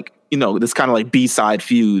some this kind of like B-side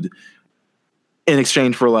feud in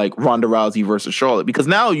exchange for like Ronda Rousey versus Charlotte. Because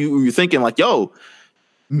now you're thinking like, yo,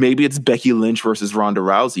 maybe it's Becky Lynch versus Ronda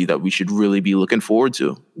Rousey that we should really be looking forward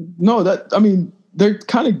to. No, they're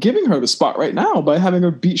kind of giving her the spot right now by having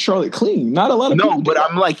her beat Charlotte clean. Not a lot of people. No, but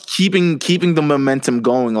I'm like keeping the momentum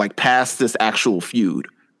going like past this actual feud.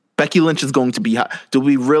 Becky Lynch is going to be hot. Do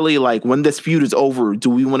we really when this feud is over,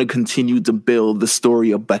 do we want to continue to build the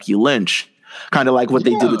story of Becky Lynch? Kind of like what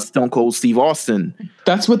they did with Stone Cold Steve Austin.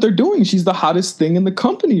 That's what they're doing. She's the hottest thing in the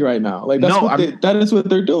company right now. Like that is what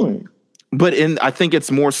they're doing. But I think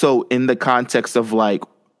it's more so in the context of like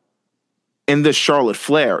in the Charlotte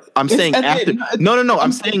Flair. I'm saying after.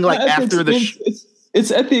 I'm saying like after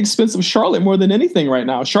it's at the expense of Charlotte more than anything right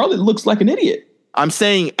now. Charlotte looks like an idiot. I'm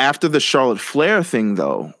saying after the Charlotte Flair thing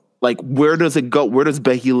though. Like, where does it go? Where does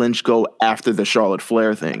Becky Lynch go after the Charlotte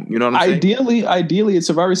Flair thing? You know what I'm saying? Ideally, at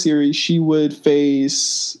Survivor Series, she would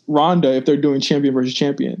face Ronda if they're doing champion versus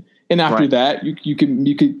champion. And after that, you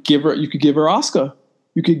could give her Asuka.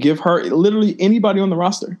 You could give her literally anybody on the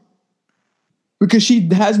roster. Because she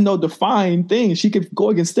has no defined thing. She could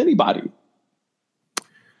go against anybody.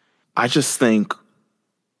 I just think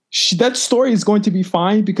that story is going to be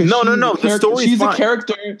fine because the story is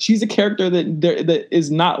fine. She's a character that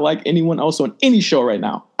is not like anyone else on any show right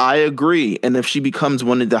now. I agree. And if she becomes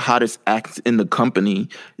one of the hottest acts in the company,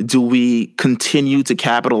 do we continue to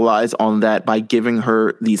capitalize on that by giving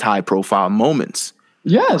her these high profile moments?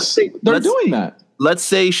 Yes, they're doing that. Let's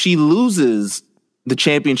say she loses the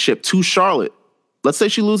championship to Charlotte. Let's say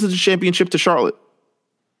she loses the championship to Charlotte.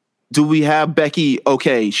 Do we have Becky?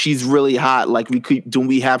 Okay, she's really hot. Like do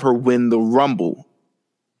we have her win the Rumble?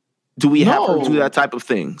 Do we have her do that type of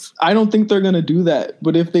things? I don't think they're gonna do that.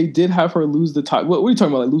 But if they did have her lose the title, what are you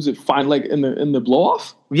talking about? Like lose it fine, like in the blow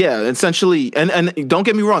off? Yeah, essentially. And don't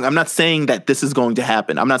get me wrong. I'm not saying that this is going to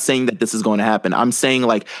happen. I'm saying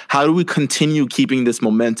like, how do we continue keeping this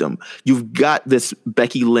momentum? You've got this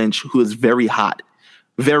Becky Lynch who is very hot,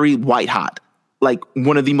 very white hot. like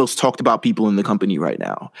one of the most talked about people in the company right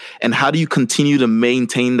now. And how do you continue to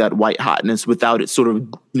maintain that white hotness without it sort of,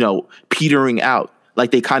 petering out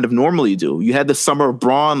like they kind of normally do? You had the Summer of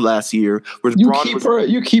Braun last year. Where you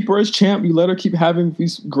keep her as champ. You let her keep having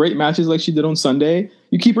these great matches like she did on Sunday.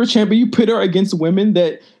 You keep her champ, but you pit her against women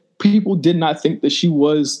that people did not think that she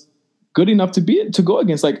was good enough to go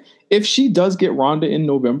against. Like, if she does get Ronda in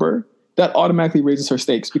November, that automatically raises her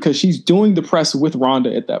stakes because she's doing the press with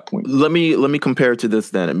Ronda at that point. Let me compare it to this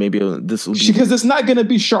then, and maybe this will be, because it's not going to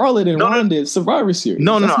be Charlotte and Ronda at Survivor Series.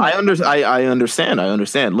 I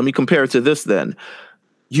understand. Let me compare it to this then.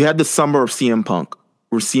 You had the summer of CM Punk,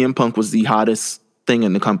 where CM Punk was the hottest thing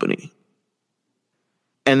in the company,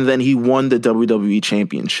 and then he won the WWE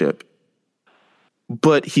Championship,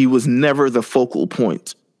 but he was never the focal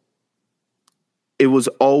point. It was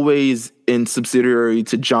always in subsidiary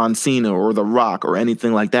to John Cena or The Rock or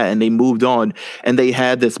anything like that. And they moved on and they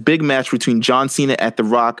had this big match between John Cena at The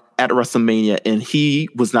Rock at WrestleMania. And he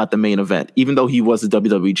was not the main event, even though he was the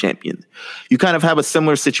WWE champion. You kind of have a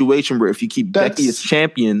similar situation where if you keep Becky as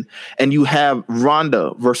champion and you have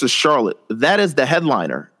Ronda versus Charlotte, that is the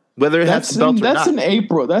headliner. Whether it has the belt or not. That's in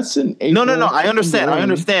April. No. I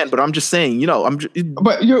understand. But I'm just saying,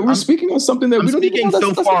 we're speaking on something that we don't even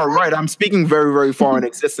know. So far, right? I'm speaking very, very far in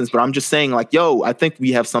existence. But I'm just saying, I think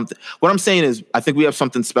we have something. What I'm saying is, I think we have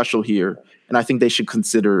something special here, and I think they should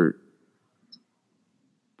consider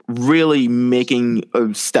really making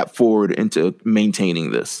a step forward into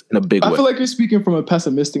maintaining this in a big way. I feel like you're speaking from a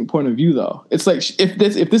pessimistic point of view, though. It's like if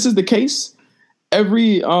this is the case, if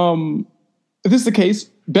this is the case,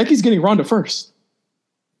 Becky's getting Ronda first.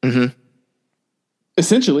 Mm-hmm.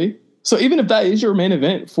 Essentially. So even if that is your main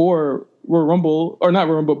event for Royal Rumble, or not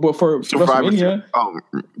Royal Rumble, but for WrestleMania,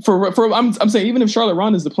 I'm saying even if Charlotte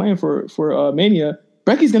Ronda is the plan for Mania,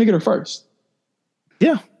 Becky's gonna get her first.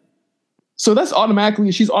 Yeah. So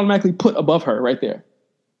she's automatically put above her right there.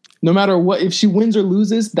 No matter what, if she wins or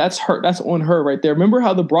loses, that's on her right there. Remember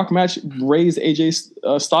how the Brock match raised AJ's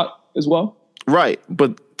stock as well? Right,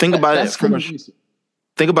 but think about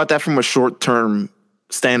that from a short-term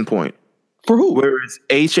standpoint. For who? Whereas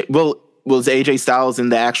was AJ Styles in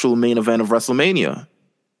the actual main event of WrestleMania?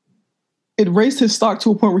 It raised his stock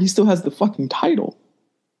to a point where he still has the fucking title.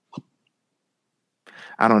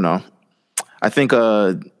 I don't know. I think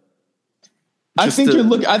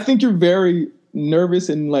you're very nervous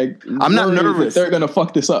and like. I'm not nervous. They're gonna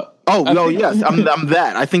fuck this up. Yes, I'm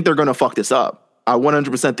that. I think they're gonna fuck this up. I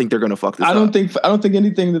 100% think they're going to fuck this up. I don't think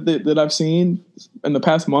anything that I've seen in the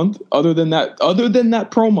past month, other than that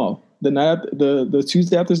promo, the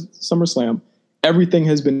Tuesday after SummerSlam, everything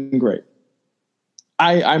has been great.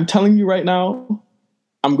 I'm telling you right now,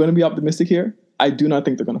 I'm going to be optimistic here. I do not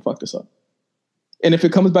think they're going to fuck this up. And if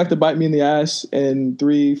it comes back to bite me in the ass in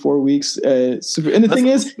 3-4 weeks, and the thing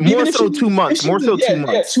is, more so 2 months.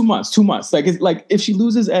 Yeah, 2 months. 2 months. Like if she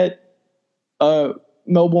loses at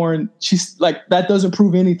Melbourne, she's like, that doesn't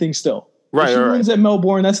prove anything still. Right. If she wins at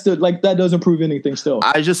Melbourne, that's still like, that doesn't prove anything still.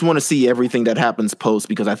 I just want to see everything that happens post,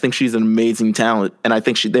 because I think she's an amazing talent, and I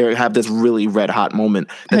think they have this really red hot moment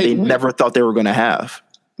that they never thought they were going to have.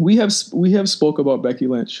 We have spoke about Becky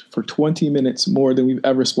Lynch for 20 minutes more than we've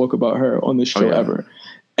ever spoke about her on this show ever,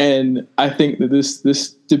 and I think that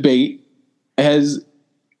this debate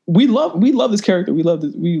we love this character. We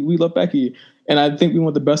love Becky, and I think we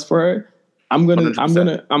want the best for her. I'm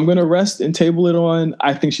gonna rest and table it on.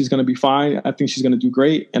 I think she's gonna be fine. I think she's gonna do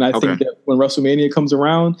great, and I think that when WrestleMania comes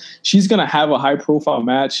around, she's gonna have a high profile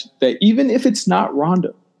match that even if it's not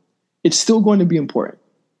Ronda, it's still going to be important.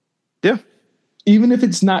 Yeah. Even if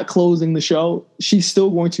it's not closing the show, she's still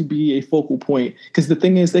going to be a focal point, because the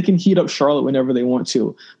thing is, they can heat up Charlotte whenever they want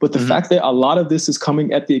to. But the fact that a lot of this is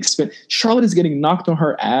coming at the expense, Charlotte is getting knocked on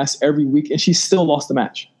her ass every week, and she still lost the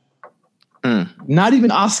match. Not even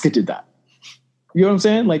Asuka did that. You know what I'm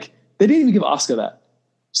saying? Like, they didn't even give Asuka that.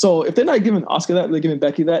 So if they're not giving Asuka that, they're giving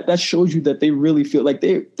Becky that. That shows you that they really feel like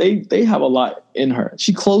they have a lot in her.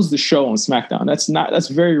 She closed the show on SmackDown. That's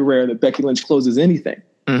very rare that Becky Lynch closes anything.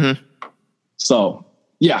 Mm-hmm. So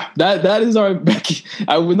yeah, that is our Becky.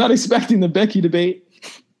 I was not expecting the Becky debate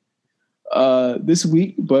this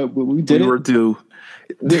week, but we did. We were due.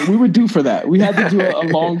 We were due for that. We had to do a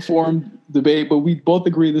long form debate, but we both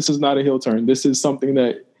agree this is not a heel turn. This is something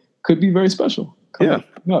that could be very special.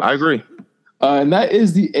 I agree. And that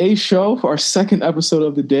is the A show for our second episode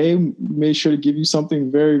of the day. We made sure to give you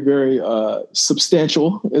something very, very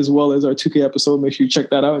substantial, as well as our 2K episode. Make sure you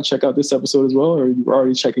check that out and check out this episode as well, or you're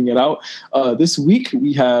already checking it out. This week,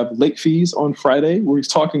 we have late fees on Friday. We're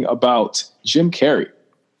talking about Jim Carrey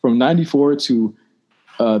from 94 to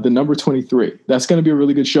the number 23. That's going to be a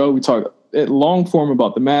really good show. We talk long form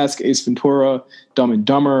about The Mask, Ace Ventura, Dumb and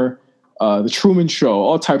Dumber, The Truman Show,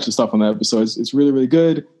 all types of stuff on that episode. It's really, really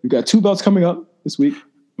good. We've got 2 belts coming up this week.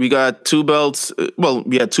 We got 2 belts. Well,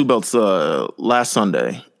 we had 2 belts last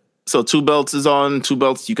Sunday. So 2 belts is on. 2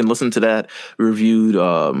 belts. You can listen to that. We reviewed.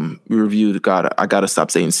 God, I gotta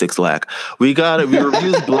stop saying 6 Lack. We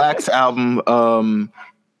reviewed Black's album.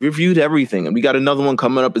 Reviewed everything, and we got another one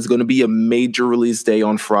coming up. It's going to be a major release day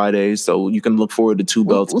on Friday, so you can look forward to 2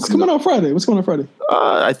 belts. What's coming on Friday?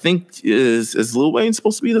 I think is Lil Wayne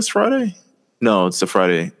supposed to be this Friday? No, it's the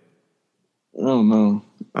Friday. I don't know.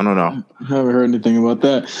 I haven't heard anything about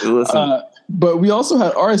that. But we also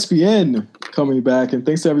had RSPN coming back, and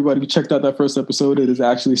thanks to everybody who checked out that first episode. It is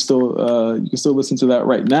actually still you can still listen to that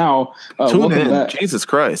right now. Tune in, back. Jesus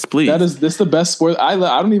Christ, please! This the best sports. I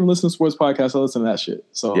don't even listen to sports podcasts. I listen to that shit.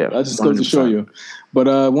 So that just goes to show you.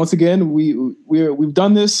 But once again, we've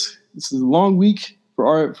done this. This is a long week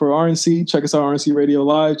for RNC. Check us out on RNC Radio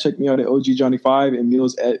Live. Check me out at OG Johnny 5 and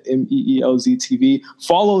Meelz at MEELZ TV.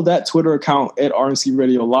 Follow that Twitter account at RNC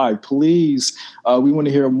Radio Live. Please, we want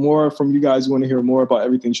to hear more from you guys. We want to hear more about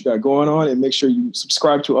everything you got going on, and make sure you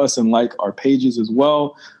subscribe to us and like our pages as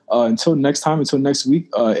well. Until next week,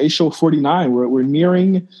 A Show 49. We're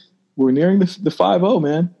nearing the 5-0,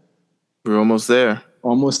 man. We're almost there.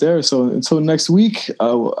 So until next week, I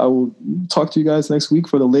will talk to you guys next week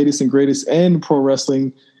for the latest and greatest in pro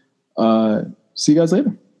wrestling. See you guys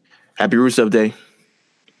later. Happy Rusev Day.